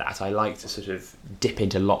have that. I like to sort of dip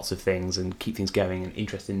into lots of things and keep things going and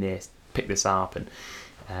interest in this, pick this up, and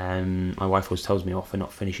my wife always tells me off for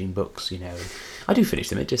not finishing books. I do finish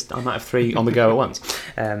them. I might have 3 on the go at once.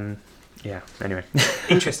 Anyway.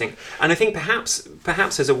 Interesting. And I think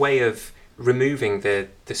perhaps as a way of removing the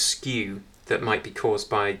skew that might be caused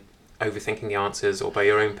by overthinking the answers or by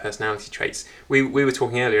your own personality traits, we were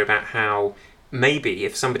talking earlier about how maybe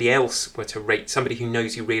if somebody else were to rate, somebody who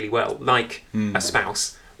knows you really well, like a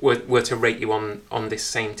spouse, were to rate you on this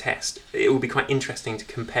same test, it would be quite interesting to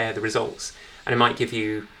compare the results, and it might give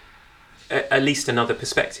you at least another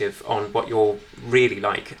perspective on what you're really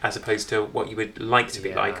like as opposed to what you would like to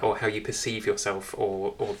be like, or how you perceive yourself,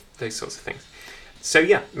 or those sorts of things. So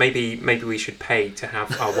maybe we should pay to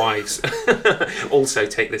have our wives also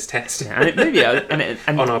take this test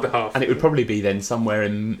on our behalf. And it would probably be then somewhere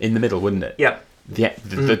in the middle, wouldn't it? Yeah.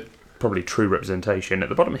 The probably true representation. At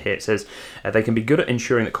the bottom here it says they can be good at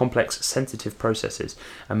ensuring that complex, sensitive processes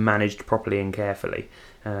are managed properly and carefully.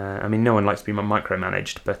 No one likes to be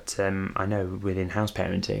micromanaged, but I know within house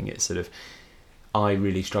parenting it's sort of I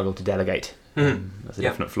really struggle to delegate. That's a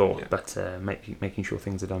definite flaw. Yeah. But making sure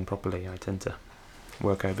things are done properly, I tend to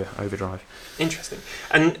work overdrive. Interesting.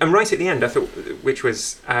 And right at the end, I thought, which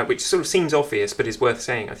sort of seems obvious but is worth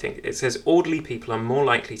saying, I think, it says orderly people are more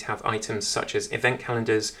likely to have items such as event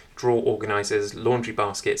calendars, drawer organisers, laundry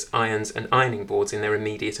baskets, irons and ironing boards in their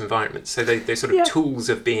immediate environment. So they're sort of tools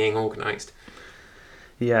of being organised.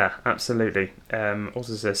 Yeah, absolutely.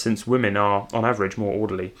 Also says, since women are, on average, more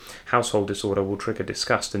orderly, household disorder will trigger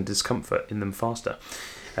disgust and discomfort in them faster.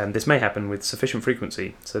 This may happen with sufficient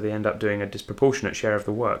frequency, so they end up doing a disproportionate share of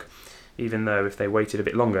the work, even though if they waited a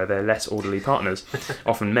bit longer, their less orderly partners,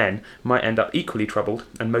 often men, might end up equally troubled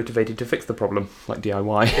and motivated to fix the problem, like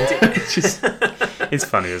DIY. It's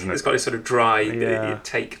funny, isn't it? It's got a sort of dry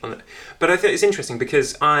take on it. But I think it's interesting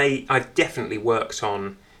because I've definitely worked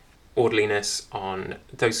on orderliness, on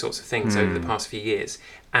those sorts of things over the past few years.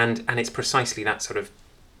 And it's precisely that sort of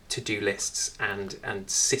to-do lists and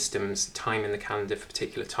systems, time in the calendar for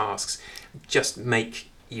particular tasks, just make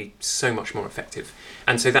you so much more effective.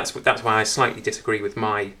 And so that's why I slightly disagree with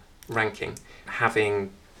my ranking,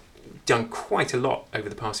 having done quite a lot over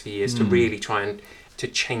the past few years to really try and to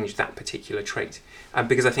change that particular trait,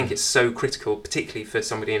 because I think it's so critical, particularly for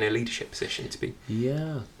somebody in a leadership position, to be.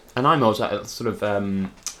 Yeah, and I'm also a sort of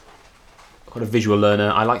quite a visual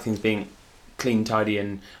learner. I like things being clean, tidy,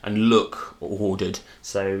 and look ordered.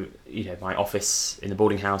 So, my office in the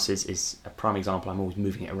boarding house is a prime example. I'm always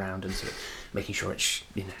moving it around and sort of making sure it's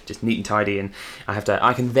just neat and tidy. And I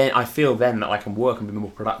feel then that I can work and be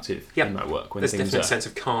more productive in my work when there's things definitely a sense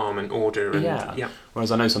of calm and order. And,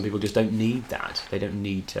 Whereas I know some people just don't need that. They don't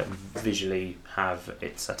need to visually have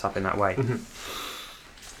it set up in that way.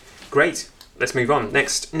 Mm-hmm. Great. Let's move on.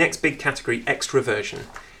 Next big category, extroversion.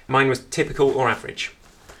 Mine was typical or average.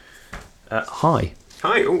 High.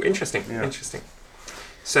 Oh, interesting. Yeah. Interesting.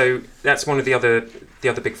 So that's one of the other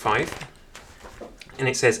big five. And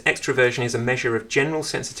it says extroversion is a measure of general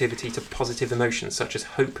sensitivity to positive emotions such as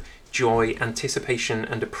hope, joy, anticipation,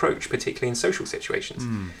 and approach, particularly in social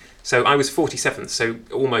situations. So I was 47th, so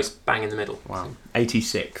almost bang in the middle. Wow.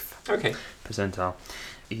 86th. Okay. Percentile.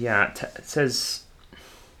 Yeah, it says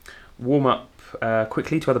warm up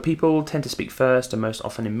quickly to other people, tend to speak first and most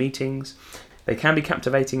often in meetings. They can be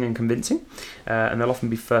captivating and convincing, and they'll often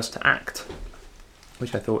be first to act,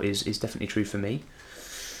 which I thought is definitely true for me.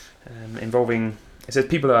 It says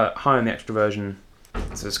people are high on the extroversion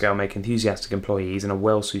sort of scale make enthusiastic employees and are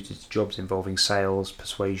well suited to jobs involving sales,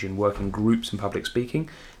 persuasion, working groups and public speaking,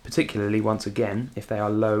 particularly, once again, if they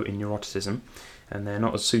are low in neuroticism, and they're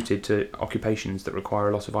not as suited to occupations that require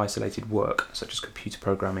a lot of isolated work, such as computer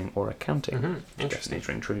programming or accounting. Mm-hmm. Interesting.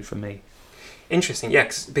 Definitely true for me. Interesting,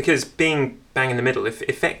 yes, because being bang in the middle, if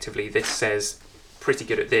effectively this says pretty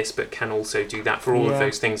good at this, but can also do that for all of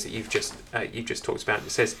those things that you've just talked about.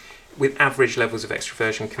 It says with average levels of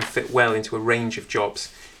extroversion can fit well into a range of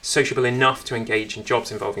jobs, sociable enough to engage in jobs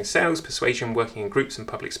involving sales, persuasion, working in groups, and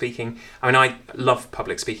public speaking. I mean, I love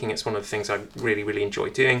public speaking; it's one of the things I really, really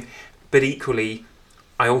enjoy doing. But equally,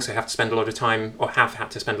 I also have to spend a lot of time, or have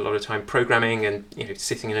had to spend a lot of time programming and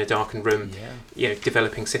sitting in a darkened room,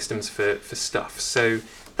 developing systems for stuff. So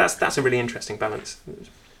that's a really interesting balance.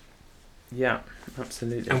 Yeah,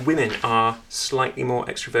 absolutely. And women are slightly more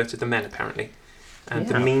extroverted than men, apparently. And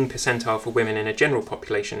the mean percentile for women in a general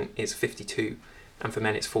population is 52, and for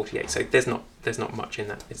men it's 48. So there's not much in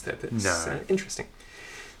that, is there? But it's interesting.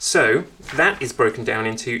 So that is broken down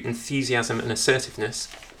into enthusiasm and assertiveness.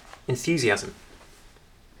 Enthusiasm.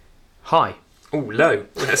 High. Oh, low.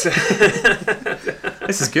 This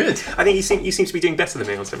is good. I think you seem to be doing better than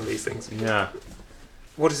me on some of these things. Yeah.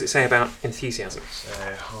 What does it say about enthusiasm?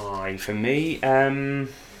 So high for me.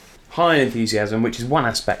 High enthusiasm, which is one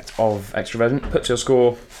aspect of extroversion, puts your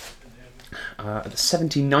score at the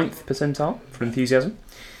 79th percentile for enthusiasm.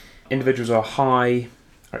 Individuals are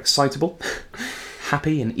excitable,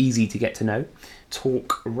 happy and easy to get to know,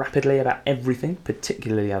 talk rapidly about everything,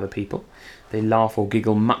 particularly other people. They laugh or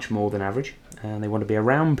giggle much more than average, and they want to be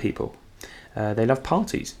around people. They love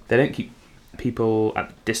parties. They don't keep people at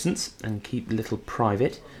a distance and keep little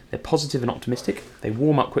private. They're positive and optimistic. They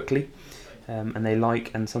warm up quickly, and they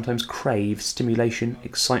like and sometimes crave stimulation,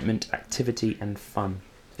 excitement, activity, and fun.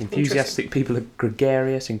 Enthusiastic people are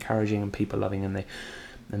gregarious, encouraging, and people-loving, and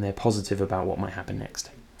they're positive about what might happen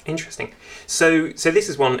next. Interesting. So this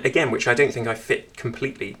is one, again, which I don't think I fit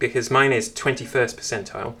completely, because mine is 21st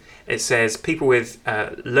percentile. It says people with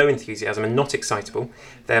low enthusiasm are not excitable.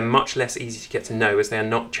 They're much less easy to get to know as they are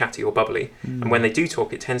not chatty or bubbly. And when they do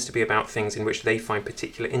talk, it tends to be about things in which they find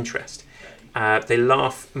particular interest. They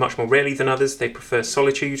laugh much more rarely than others. They prefer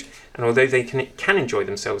solitude. And although they can enjoy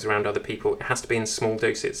themselves around other people, it has to be in small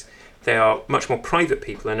doses. They are much more private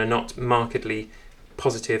people and are not markedly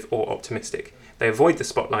positive or optimistic. They avoid the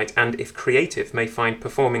spotlight and, if creative, may find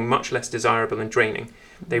performing much less desirable and draining.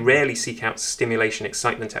 They rarely seek out stimulation,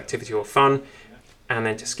 excitement, activity or fun. And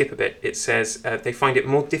then to skip a bit, it says they find it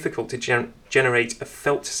more difficult to generate a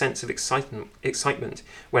felt sense of excitement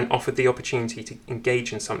when offered the opportunity to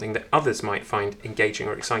engage in something that others might find engaging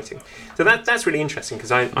or exciting. So that's really interesting,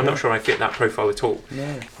 because I'm not sure I fit that profile at all.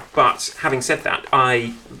 Yeah. But having said that,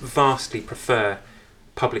 I vastly prefer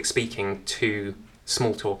public speaking to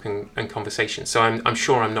small talk and conversation. So I'm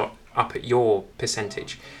sure I'm not up at your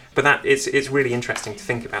percentage, but it's really interesting to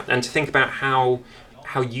think about, and to think about how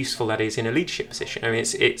useful that is in a leadership position. I mean,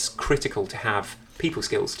 it's critical to have people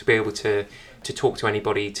skills, to be able to talk to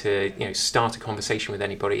anybody, to start a conversation with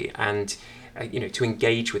anybody, and to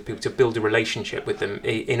engage with people, to build a relationship with them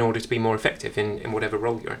in order to be more effective in whatever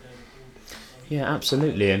role you're in. Yeah,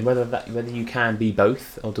 absolutely. And whether you can be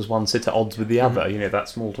both, or does one sit at odds with the other? That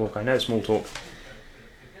small talk. I know small talk,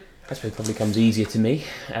 I suppose, probably comes easier to me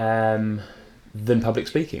than public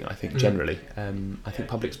speaking. I think generally, I think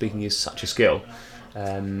public speaking is such a skill,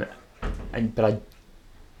 but I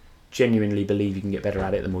genuinely believe you can get better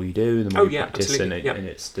at it the more you do, the more you practice, and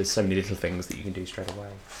there's so many little things that you can do straight away.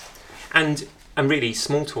 And really,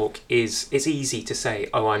 small talk it's easy to say,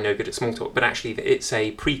 oh, I'm no good at small talk, but actually it's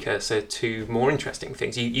a precursor to more interesting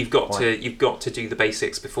things. You've got to do the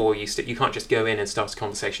basics before you can't just go in and start a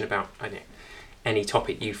conversation about any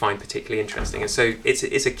topic you find particularly interesting. And so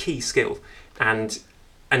it's a key skill, and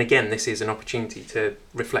again, this is an opportunity to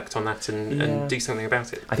reflect on that and do something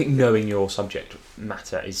about it. I think knowing your subject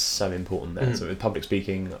matter is so important there. So with public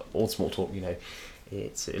speaking or small talk,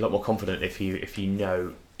 it's a lot more confident if you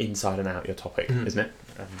know inside and out your topic, isn't it?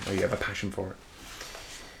 Or you have a passion for it.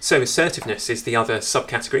 So assertiveness is the other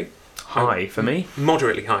subcategory. High for me.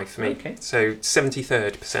 Moderately high for me. Okay. So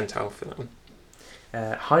 73rd percentile for that one.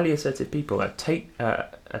 Highly assertive people are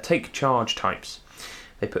take charge types.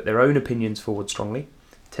 They put their own opinions forward strongly,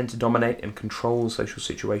 tend to dominate and control social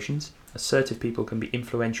situations. Assertive people can be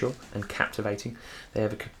influential and captivating. They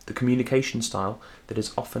have the communication style that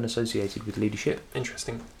is often associated with leadership.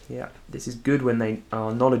 Interesting. Yeah, this is good when they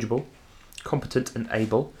are knowledgeable, competent and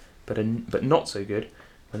able, but not so good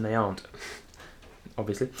when they aren't.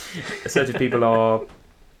 Obviously. Assertive people are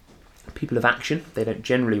people of action. They don't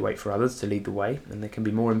generally wait for others to lead the way, and they can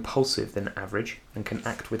be more impulsive than average and can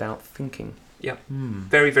act without thinking. Yeah,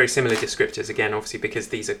 very, very similar descriptors, again, obviously, because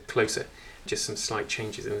these are closer, just some slight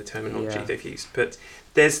changes in the terminology they've used. But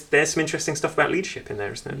there's some interesting stuff about leadership in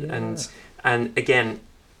there, isn't it? Yeah. And again,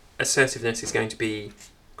 assertiveness is going to be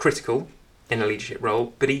critical in a leadership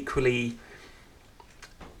role, but equally,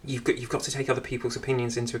 you've got to take other people's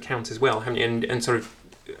opinions into account as well, haven't you? And sort of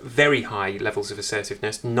very high levels of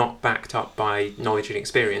assertiveness, not backed up by knowledge and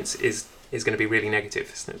experience, is going to be really negative,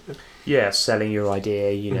 isn't it? Yeah, selling your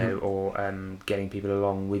idea, or getting people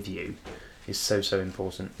along with you is so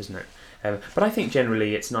important, isn't it? But I think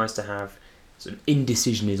generally it's nice to have sort of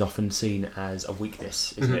indecision is often seen as a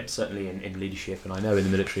weakness, isn't it? Certainly in leadership, and I know in the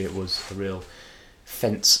military it was a real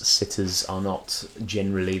fence sitters are not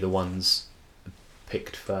generally the ones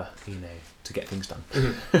picked for, to get things done.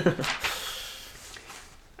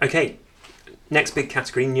 Okay, next big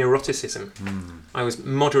category, neuroticism. I was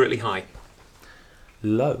moderately high.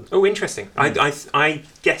 Low. Oh, interesting. I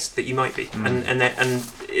guessed that you might be, and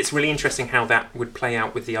it's really interesting how that would play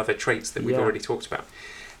out with the other traits that we've already talked about.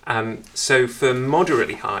 So for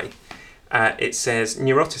moderately high, it says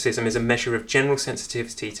neuroticism is a measure of general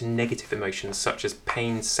sensitivity to negative emotions such as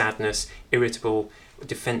pain, sadness, irritable,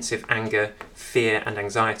 defensive anger, fear, and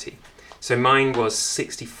anxiety. So mine was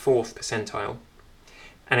 64th percentile.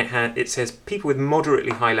 And it says people with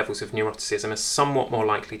moderately high levels of neuroticism are somewhat more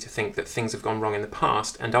likely to think that things have gone wrong in the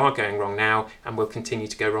past and are going wrong now and will continue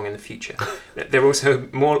to go wrong in the future. They're also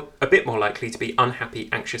a bit more likely to be unhappy,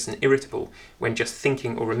 anxious and irritable when just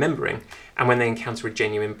thinking or remembering, and when they encounter a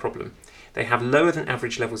genuine problem. They have lower than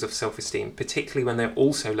average levels of self-esteem, particularly when they're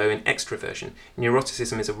also low in extroversion.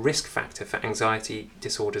 Neuroticism is a risk factor for anxiety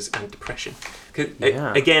disorders and depression.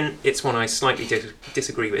 Again, it's one I slightly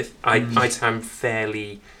disagree with. I'm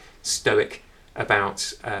fairly stoic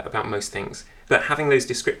about most things. But having those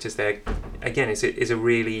descriptors there, again, is a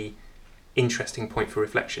really interesting point for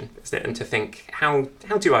reflection, isn't it? And to think, how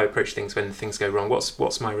do I approach things when things go wrong?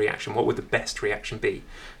 What's my reaction? What would the best reaction be?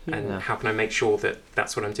 And how can I make sure that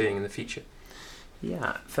that's what I'm doing in the future?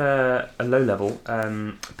 Yeah, for a low level,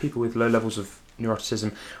 people with low levels of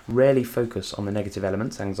neuroticism rarely focus on the negative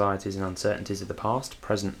elements, anxieties and uncertainties of the past,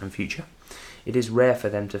 present and future. It is rare for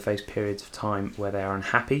them to face periods of time where they are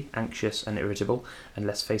unhappy, anxious and irritable,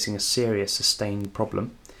 unless facing a serious, sustained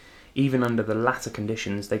problem. Even under the latter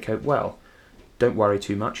conditions, they cope well, don't worry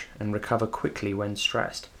too much, and recover quickly when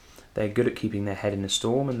stressed. They're good at keeping their head in a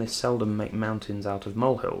storm, and they seldom make mountains out of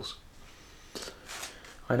molehills.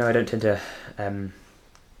 I know I don't tend to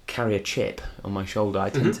carry a chip on my shoulder. I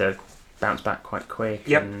tend to bounce back quite quick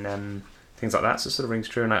and things like that. So it sort of rings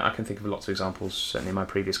true, and I can think of lots of examples, certainly in my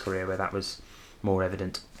previous career, where that was more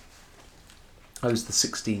evident. I was the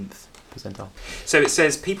 16th percentile. So it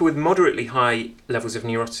says people with moderately high levels of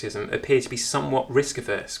neuroticism appear to be somewhat risk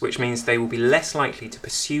averse, which means they will be less likely to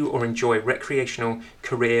pursue or enjoy recreational,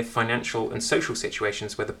 career, financial and social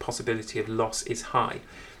situations where the possibility of loss is high.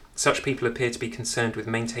 Such people appear to be concerned with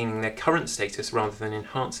maintaining their current status rather than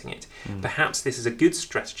enhancing it. Perhaps this is a good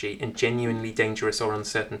strategy in genuinely dangerous or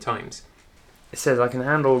uncertain times. It says I can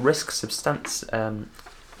handle risk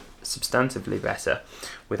substantively better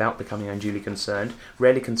without becoming unduly concerned,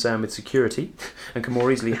 rarely concerned with security, and can more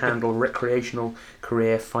easily handle recreational,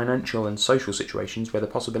 career, financial and social situations where the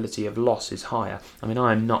possibility of loss is higher. I mean,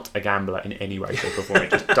 I am not a gambler in any way, shape or form.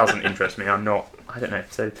 It just doesn't interest me. I don't know.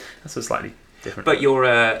 So that's a slightly different... But you're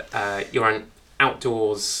an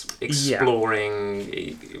outdoors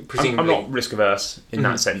exploring, presumably... I'm not risk averse in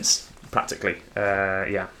that sense, practically.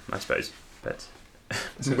 I suppose. But...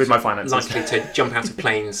 with my finances. Likely to jump out of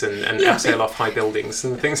planes and abseil off high buildings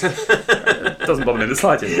and things. Doesn't bother me in the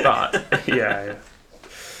slightest, but yeah.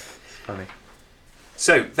 Funny.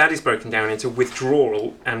 So that is broken down into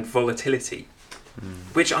withdrawal and volatility,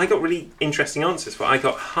 which I got really interesting answers for. I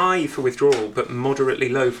got high for withdrawal, but moderately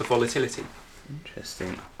low for volatility.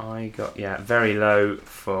 Interesting. I got, very low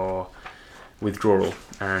for withdrawal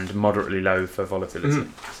and moderately low for volatility.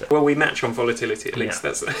 So. Well, we match on volatility at least.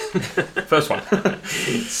 That's first one.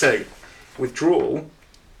 So, withdrawal,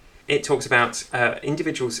 it talks about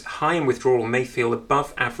individuals high in withdrawal may feel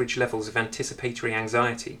above average levels of anticipatory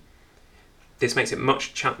anxiety. This makes it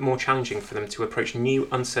much more challenging for them to approach new,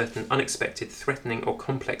 uncertain, unexpected, threatening or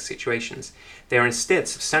complex situations. They are instead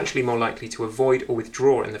substantially more likely to avoid or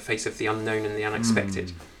withdraw in the face of the unknown and the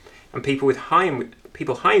unexpected. And people high in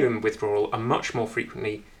withdrawal are much more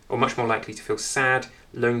likely to feel sad,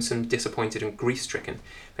 lonesome, disappointed and grief-stricken.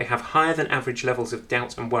 They have higher than average levels of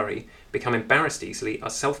doubt and worry, become embarrassed easily,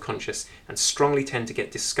 are self-conscious and strongly tend to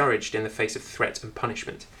get discouraged in the face of threat and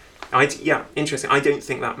punishment. Interesting. I don't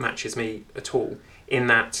think that matches me at all, in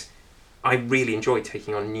that I really enjoy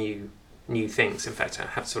taking on new things. In fact, I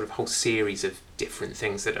have sort of a whole series of different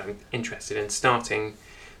things that I'm interested in. Starting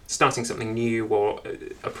something new or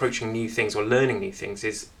approaching new things or learning new things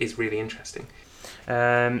is really interesting.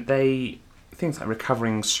 Things like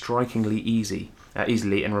recovering strikingly easily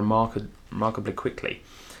and remarkably quickly.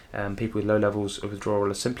 People with low levels of withdrawal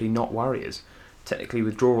are simply not worriers. Technically,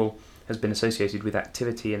 withdrawal has been associated with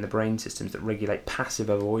activity in the brain systems that regulate passive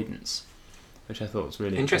avoidance, which I thought was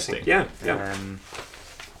really interesting. Yeah.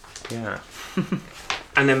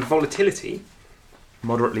 And then volatility.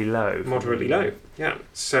 Moderately low. Yeah.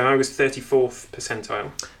 So I was 34th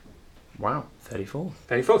percentile. Wow, 34th.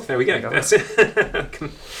 34th, there we go. That's it.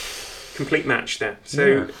 Complete match there.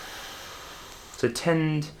 So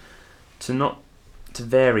tend to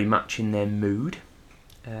vary much in their mood,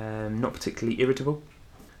 not particularly irritable,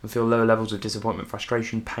 and feel lower levels of disappointment,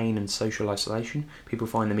 frustration, pain and social isolation. People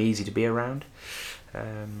find them easy to be around.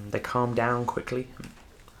 They calm down quickly.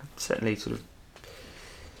 Certainly sort of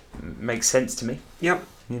makes sense to me. Yep.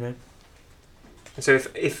 So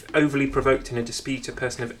if overly provoked in a dispute, a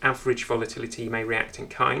person of average volatility may react in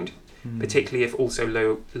kind, particularly if also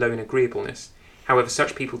low in agreeableness. However,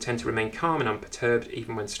 such people tend to remain calm and unperturbed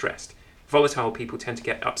even when stressed. Volatile people tend to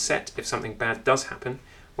get upset if something bad does happen,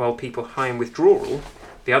 while people high in withdrawal,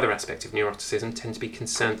 the other aspect of neuroticism, tend to be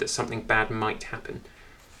concerned that something bad might happen.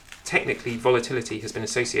 Technically, volatility has been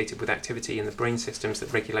associated with activity in the brain systems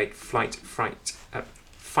that regulate fight, flight,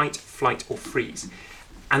 or freeze.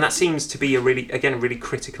 And that seems to be a really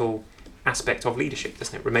critical aspect of leadership,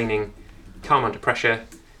 doesn't it? Remaining calm under pressure,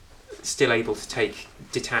 still able to take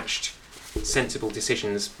detached, sensible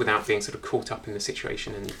decisions without being sort of caught up in the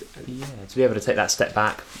situation. And to be able to take that step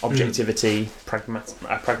back, objectivity,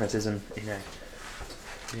 pragmatism,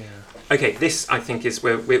 Okay, this I think is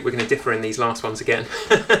where we're going to differ in these last ones again.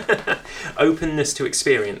 Openness to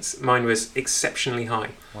experience. Mine was exceptionally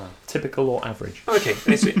high. Wow. Typical or average? Okay,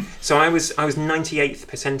 so I was 98th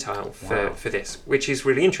percentile for this, which is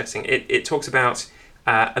really interesting. It talks about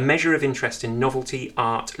a measure of interest in novelty,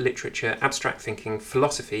 art, literature, abstract thinking,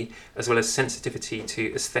 philosophy, as well as sensitivity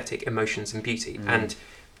to aesthetic emotions and beauty. And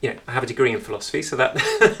I have a degree in philosophy, so that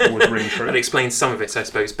that explains some of it, I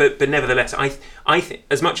suppose. But nevertheless, I think,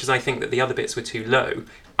 as much as I think that the other bits were too low,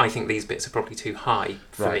 I think these bits are probably too high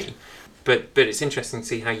for me. But it's interesting to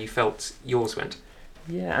see how you felt yours went.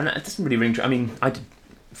 Yeah, and it doesn't really ring true. I mean, I did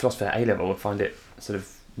philosophy at A-level. I find it sort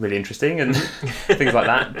of really interesting and things like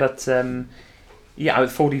that. But I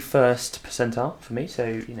was 41st percentile for me,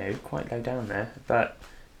 so quite low down there. But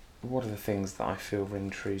what are the things that I feel ring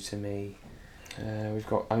true to me? We've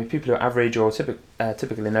got, people who are average or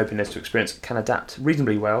typical in openness to experience can adapt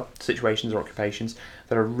reasonably well to situations or occupations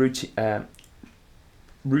that are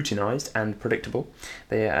routinized and predictable.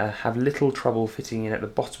 They have little trouble fitting in at the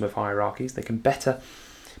bottom of hierarchies. They can better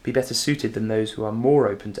be better suited than those who are more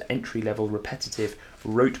open to entry-level, repetitive,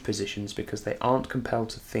 rote positions because they aren't compelled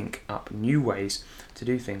to think up new ways to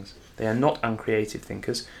do things. They are not uncreative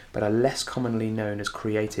thinkers, but are less commonly known as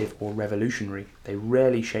creative or revolutionary. They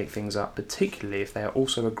rarely shake things up, particularly if they are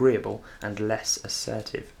also agreeable and less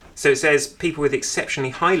assertive. So it says people with exceptionally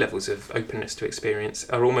high levels of openness to experience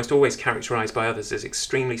are almost always characterised by others as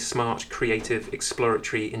extremely smart, creative,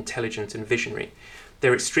 exploratory, intelligent and visionary.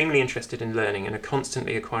 They're extremely interested in learning and are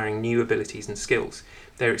constantly acquiring new abilities and skills.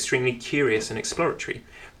 They're extremely curious and exploratory.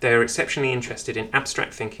 They are exceptionally interested in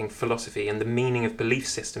abstract thinking, philosophy and the meaning of belief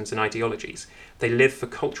systems and ideologies. They live for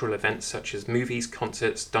cultural events such as movies,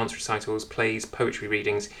 concerts, dance recitals, plays, poetry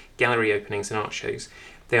readings, gallery openings and art shows.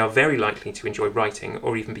 They are very likely to enjoy writing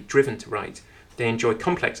or even be driven to write. They enjoy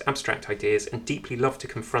complex abstract ideas and deeply love to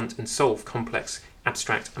confront and solve complex,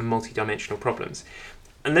 abstract and multidimensional problems.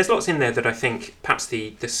 And there's lots in there that I think perhaps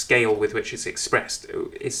the scale with which it's expressed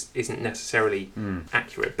isn't necessarily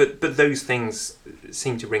accurate. But those things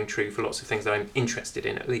seem to ring true for lots of things that I'm interested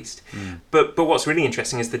in, at least. But what's really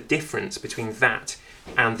interesting is the difference between that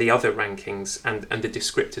and the other rankings and the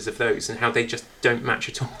descriptors of those and how they just don't match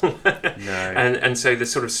at all. No. And so the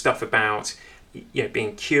sort of stuff about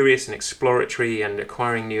being curious and exploratory and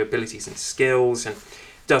acquiring new abilities and skills and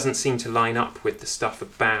doesn't seem to line up with the stuff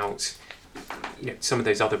about some of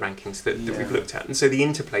those other rankings that we've looked at. And so the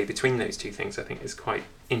interplay between those two things I think is quite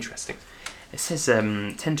interesting. It says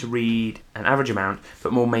tend to read an average amount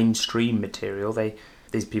but more mainstream material.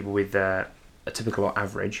 These people with a typical or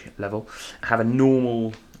average level have a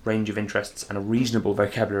normal range of interests and a reasonable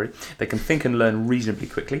vocabulary. They can think and learn reasonably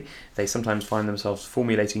quickly. They sometimes find themselves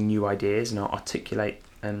formulating new ideas and are articulate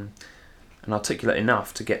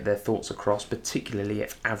enough to get their thoughts across, particularly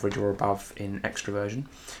if average or above in extroversion.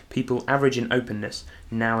 People average in openness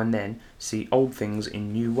now and then see old things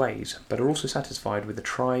in new ways, but are also satisfied with the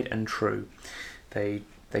tried and true. They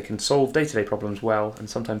can solve day-to-day problems well and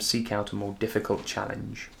sometimes seek out a more difficult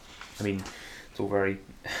challenge. I mean, it's all very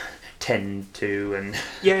tend to and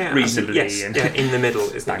reasonably. Yes, and in the middle,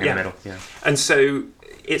 isn't bang it? in the middle, yeah. And so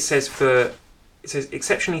it says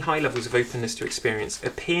exceptionally high levels of openness to experience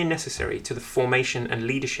appear necessary to the formation and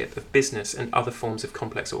leadership of business and other forms of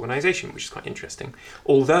complex organisation, which is quite interesting.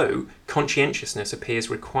 Although conscientiousness appears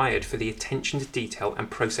required for the attention to detail and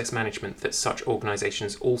process management that such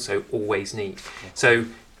organisations also always need. So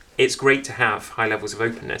it's great to have high levels of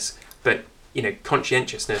openness, but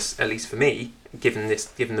conscientiousness, at least for me, given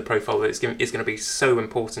the profile that it's given, is going to be so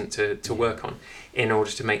important to work on in order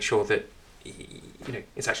to make sure that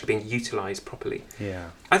it's actually being utilised properly. Yeah.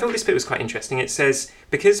 I thought this bit was quite interesting. It says,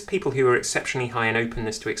 because people who are exceptionally high in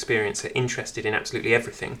openness to experience are interested in absolutely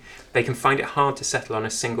everything, they can find it hard to settle on a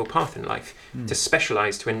single path in life, to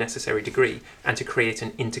specialise to a necessary degree, and to create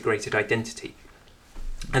an integrated identity.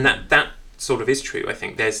 And that sort of is true, I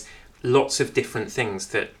think. There's lots of different things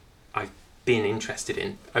that I've been interested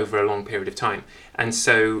in over a long period of time. And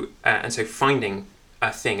so finding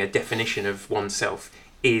a definition of oneself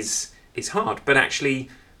is hard, but actually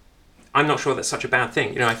I'm not sure that's such a bad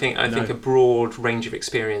thing. I think a broad range of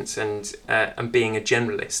experience and being a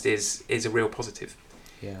generalist is a real positive.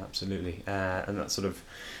 Yeah, absolutely. And that sort of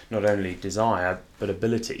not only desire but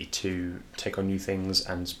ability to take on new things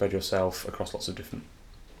and spread yourself across lots of different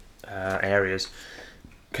areas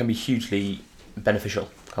can be hugely beneficial,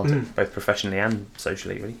 can't it? Both professionally and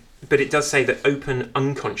socially, really. But it does say that open,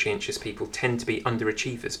 unconscientious people tend to be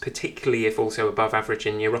underachievers, particularly if also above average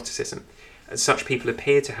in neuroticism. Such people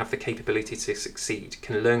appear to have the capability to succeed,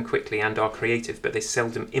 can learn quickly and are creative, but they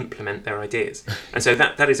seldom implement their ideas. And so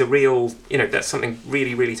that is a real, that's something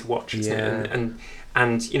really, really to watch, isn't it?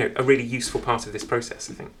 And a really useful part of this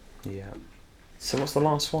process, I think. Yeah. So what's the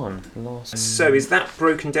last one? So is that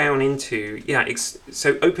broken down into,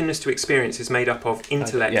 so openness to experience is made up of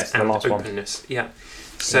intellect and openness. One. Yeah.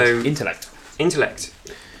 So intellect.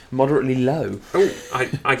 Moderately low. Oh,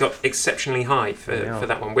 I got exceptionally high for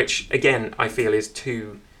that one, which again I feel is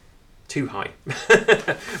too high.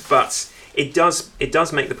 But it does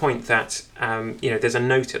make the point that there's a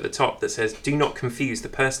note at the top that says, do not confuse the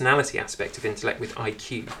personality aspect of intellect with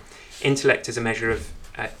IQ. Intellect is a measure of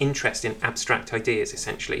interest in abstract ideas,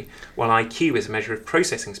 essentially, while IQ is a measure of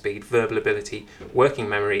processing speed, verbal ability, working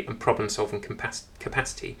memory, and problem-solving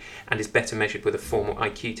capacity, and is better measured with a formal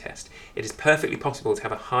IQ test. It is perfectly possible to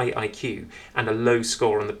have a high IQ and a low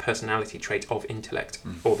score on the personality trait of intellect,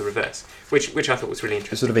 or the reverse, which I thought was really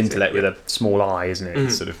interesting. It's sort of intellect with a small I, isn't it?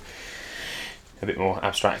 It's sort of a bit more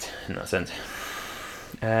abstract in that sense.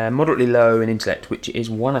 Moderately low in intellect, which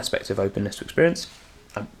is one aspect of openness to experience,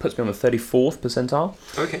 puts me on the 34th percentile.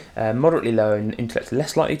 Okay. Moderately low in intellect,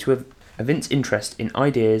 less likely to evince interest in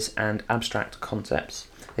ideas and abstract concepts.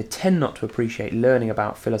 They tend not to appreciate learning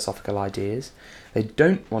about philosophical ideas. They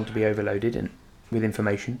don't want to be overloaded with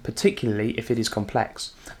information, particularly if it is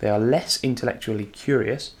complex. They are less intellectually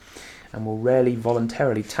curious and will rarely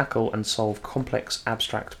voluntarily tackle and solve complex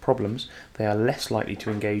abstract problems. They are less likely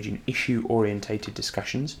to engage in issue-orientated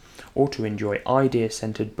discussions or to enjoy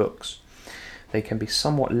idea-centred books. They can be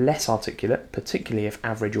somewhat less articulate, particularly if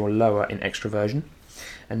average or lower in extroversion,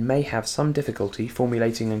 and may have some difficulty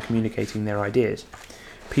formulating and communicating their ideas.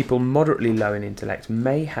 People moderately low in intellect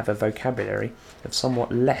may have a vocabulary of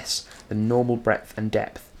somewhat less than normal breadth and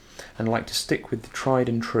depth, and like to stick with the tried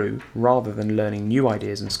and true rather than learning new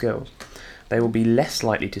ideas and skills. They will be less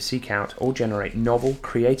likely to seek out or generate novel,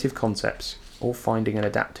 creative concepts, or finding and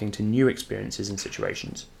adapting to new experiences and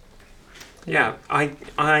situations. Yeah,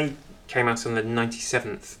 I came out on the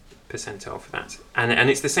 97th percentile for that, and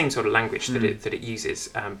it's the same sort of language that it uses,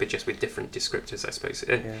 but just with different descriptors, I suppose.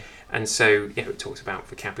 And so it talks about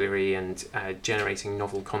vocabulary and generating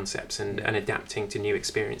novel concepts and adapting to new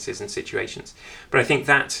experiences and situations. But I think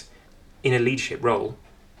that in a leadership role,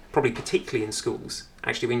 probably particularly in schools,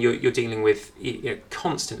 actually when you're dealing with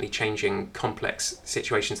constantly changing complex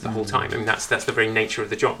situations the whole time, I mean that's the very nature of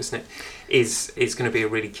the job, isn't it? Is going to be a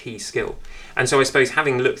really key skill. And so I suppose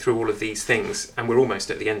having looked through all of these things, and we're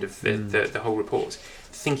almost at the end of the whole report,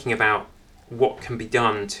 thinking about what can be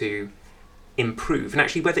done to improve, and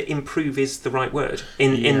actually whether improve is the right word,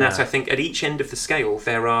 in that I think at each end of the scale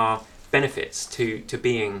there are benefits to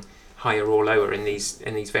being higher or lower in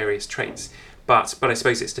these various traits. But I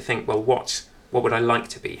suppose it's to think, well, what would I like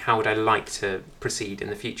to be? How would I like to proceed in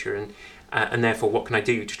the future? And therefore, what can I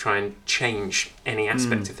do to try and change any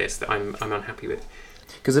aspect of this that I'm unhappy with?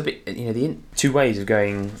 Because the two ways of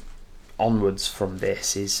going onwards from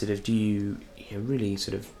this is sort of, do you really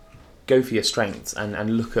sort of go for your strengths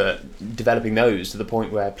and look at developing those to the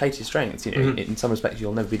point where play to your strengths. In some respects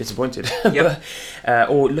you'll never be disappointed. Yep.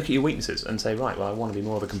 Or look at your weaknesses and say, right, well, I want to be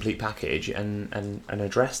more of a complete package and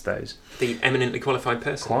address those. The eminently qualified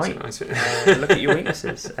person. Quite. Look at your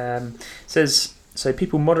weaknesses. Says, so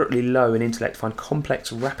people moderately low in intellect find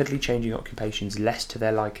complex, rapidly changing occupations less to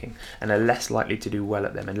their liking and are less likely to do well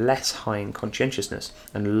at them, and less high in conscientiousness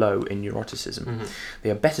and low in neuroticism. They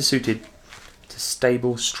are better suited to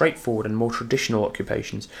stable, straightforward and more traditional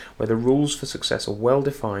occupations where the rules for success are well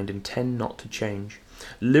defined and tend not to change.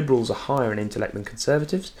 Liberals are higher in intellect than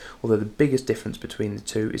conservatives, although the biggest difference between the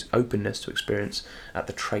two is openness to experience at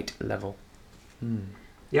the trait level.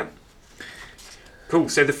 Yep. Cool.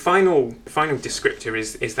 So the final descriptor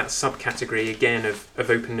is that subcategory again of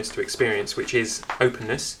openness to experience, which is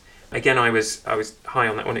openness. Again, I was high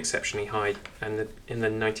on that one, exceptionally high, and in the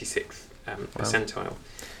 96th percentile.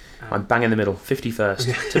 I'm bang in the middle,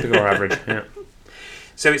 51st, typical or average. Yeah.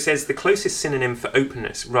 So it says the closest synonym for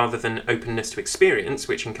openness, rather than openness to experience,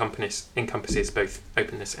 which encompasses both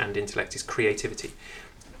openness and intellect, is creativity.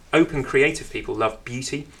 Open, creative people love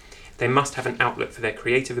beauty. They must have an outlet for their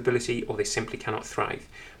creative ability, or they simply cannot thrive.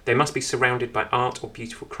 They must be surrounded by art or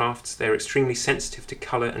beautiful crafts. They are extremely sensitive to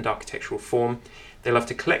colour and architectural form. They love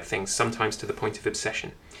to collect things, sometimes to the point of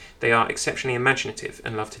obsession. They are exceptionally imaginative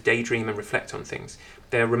and love to daydream and reflect on things.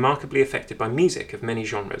 They are remarkably affected by music of many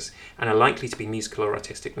genres and are likely to be musical or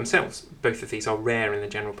artistic themselves. Both of these are rare in the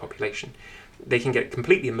general population. They can get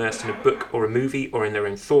completely immersed in a book or a movie or in their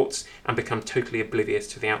own thoughts and become totally oblivious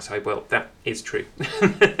to the outside world. That is true.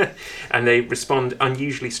 And they respond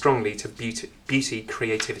unusually strongly to beauty,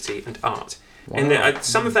 creativity and art. Wow. And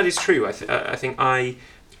some of that is true. I think I,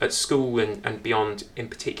 at school and beyond in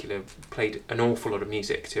particular, played an awful lot of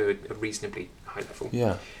music to a reasonably high level.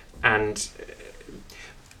 Yeah.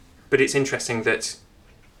 But it's interesting that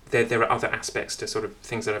there are other aspects to sort of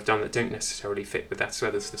things that I've done that don't necessarily fit with that. So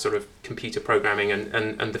there's the sort of computer programming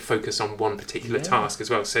and the focus on one particular task as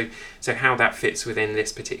well. So how that fits within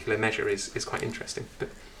this particular measure is quite interesting. But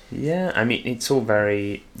yeah, I mean, it's all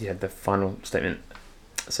very, the final statement.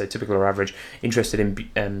 So typical or average, interested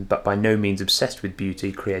in but by no means obsessed with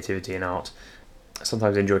beauty, creativity and art.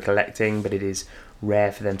 Sometimes enjoy collecting, but it is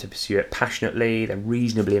rare for them to pursue it passionately. They're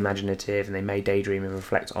reasonably imaginative and they may daydream and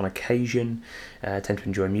reflect on occasion, tend to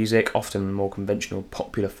enjoy music, often more conventional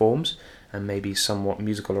popular forms, and maybe somewhat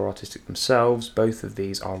musical or artistic themselves. Both of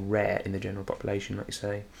these are rare in the general population, like you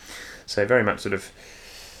say. So very much sort of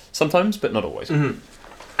sometimes, but not always. Mm-hmm.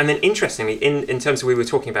 And then interestingly, in terms of we were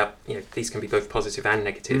talking about, these can be both positive and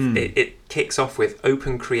negative, it kicks off with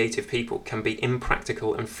open creative people can be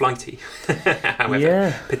impractical and flighty.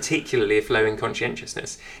 However, particularly if low in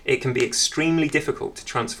conscientiousness, it can be extremely difficult to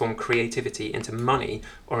transform creativity into money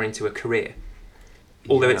or into a career.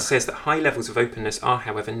 Although Yeah. it says that high levels of openness are,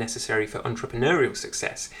 however, necessary for entrepreneurial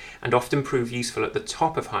success and often prove useful at the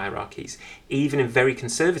top of hierarchies, even in very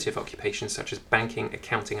conservative occupations such as banking,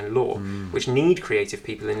 accounting and law, which need creative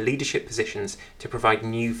people in leadership positions to provide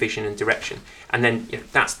new vision and direction. And then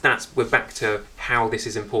that's we're back to how this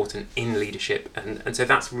is important in leadership, and so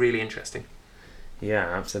that's really interesting. Yeah,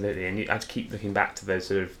 absolutely. And you have to keep looking back to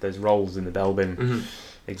those roles in the Belbin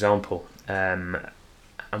example,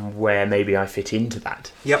 and where maybe I fit into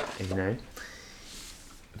that. Yep.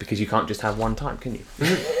 Because you can't just have one type, can you?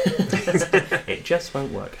 It just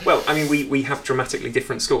won't work. Well, I mean, we have dramatically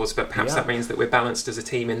different scores, but perhaps Yeah. that means that we're balanced as a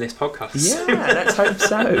team in this podcast. Yeah, let's hope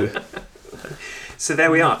so. So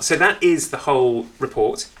there we are. So that is the whole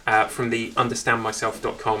report from the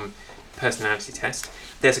understandmyself.com personality test.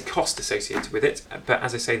 There's a cost associated with it, but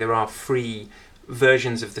as I say, there are free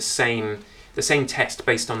versions of the same test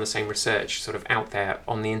based on the same research sort of out there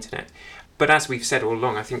on the internet. But as we've said all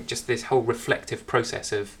along, I think just this whole reflective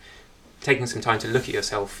process of taking some time to look at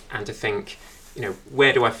yourself and to think,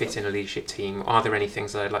 where do I fit in a leadership team? Are there any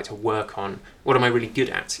things that I'd like to work on? What am I really good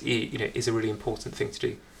at? Is a really important thing to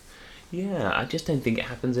do. Yeah, I just don't think it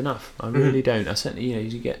happens enough. I really don't. I certainly,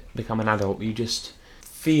 as you become an adult, you just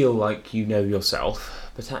feel like you know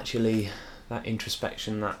yourself, but actually that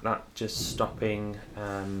introspection, that just stopping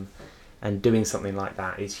and doing something like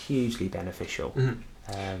that is hugely beneficial.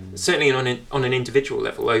 Certainly on an individual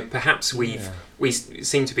level, though perhaps we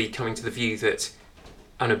seem to be coming to the view that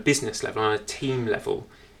on a business level, on a team level,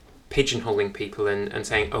 pigeonholing people and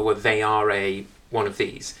saying, oh, well, they are one of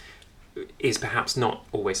these, is perhaps not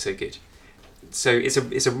always so good. So it's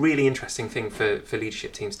a really interesting thing for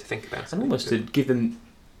leadership teams to think about. And almost to give them,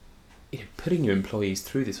 putting your employees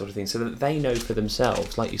through this sort of thing so that they know for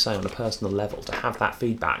themselves, like you say, on a personal level, to have that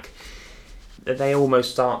feedback, that they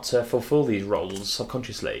almost start to fulfil these roles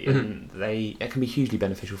subconsciously, and it can be hugely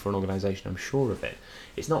beneficial for an organisation. I'm sure of it.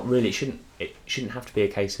 It's not really. It shouldn't have to be a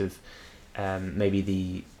case of maybe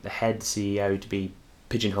the head CEO to be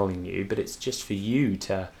pigeonholing you, but it's just for you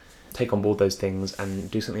to take on board those things and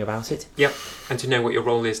do something about it. Yep, and to know what your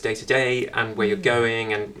role is day to day and where you're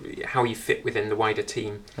going and how you fit within the wider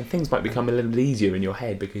team. And things might become a little bit easier in your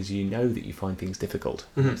head because you know that you find things difficult.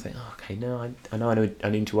 And you think, I know I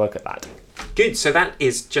need to work at that. Good, so that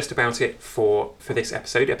is just about it for this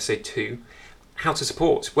episode 2. How to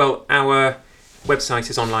support. Well, our website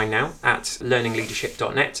is online now at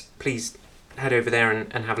learningleadership.net. Please head over there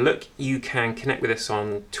and have a look. You can connect with us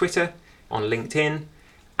on Twitter, on LinkedIn,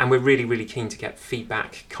 and we're really, really keen to get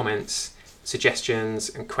feedback, comments, suggestions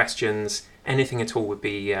and questions. Anything at all would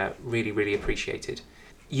be really, really appreciated.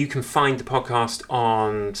 You can find the podcast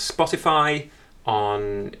on Spotify,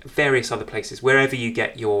 on various other places, wherever you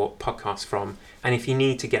get your podcasts from. And if you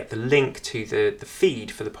need to get the link to the feed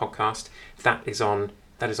for the podcast, that is on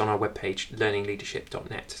our webpage,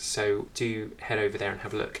 learningleadership.net. So do head over there and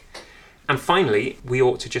have a look. And finally, we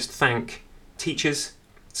ought to just thank teachers,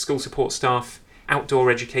 school support staff,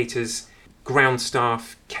 outdoor educators, ground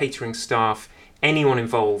staff, catering staff, anyone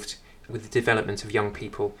involved with the development of young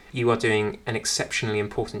people. You are doing an exceptionally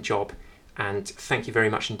important job, and thank you very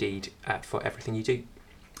much indeed for everything you do.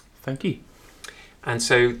 Thank you. And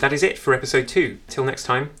so that is it for episode 2. Till next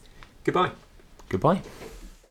time, goodbye. Goodbye.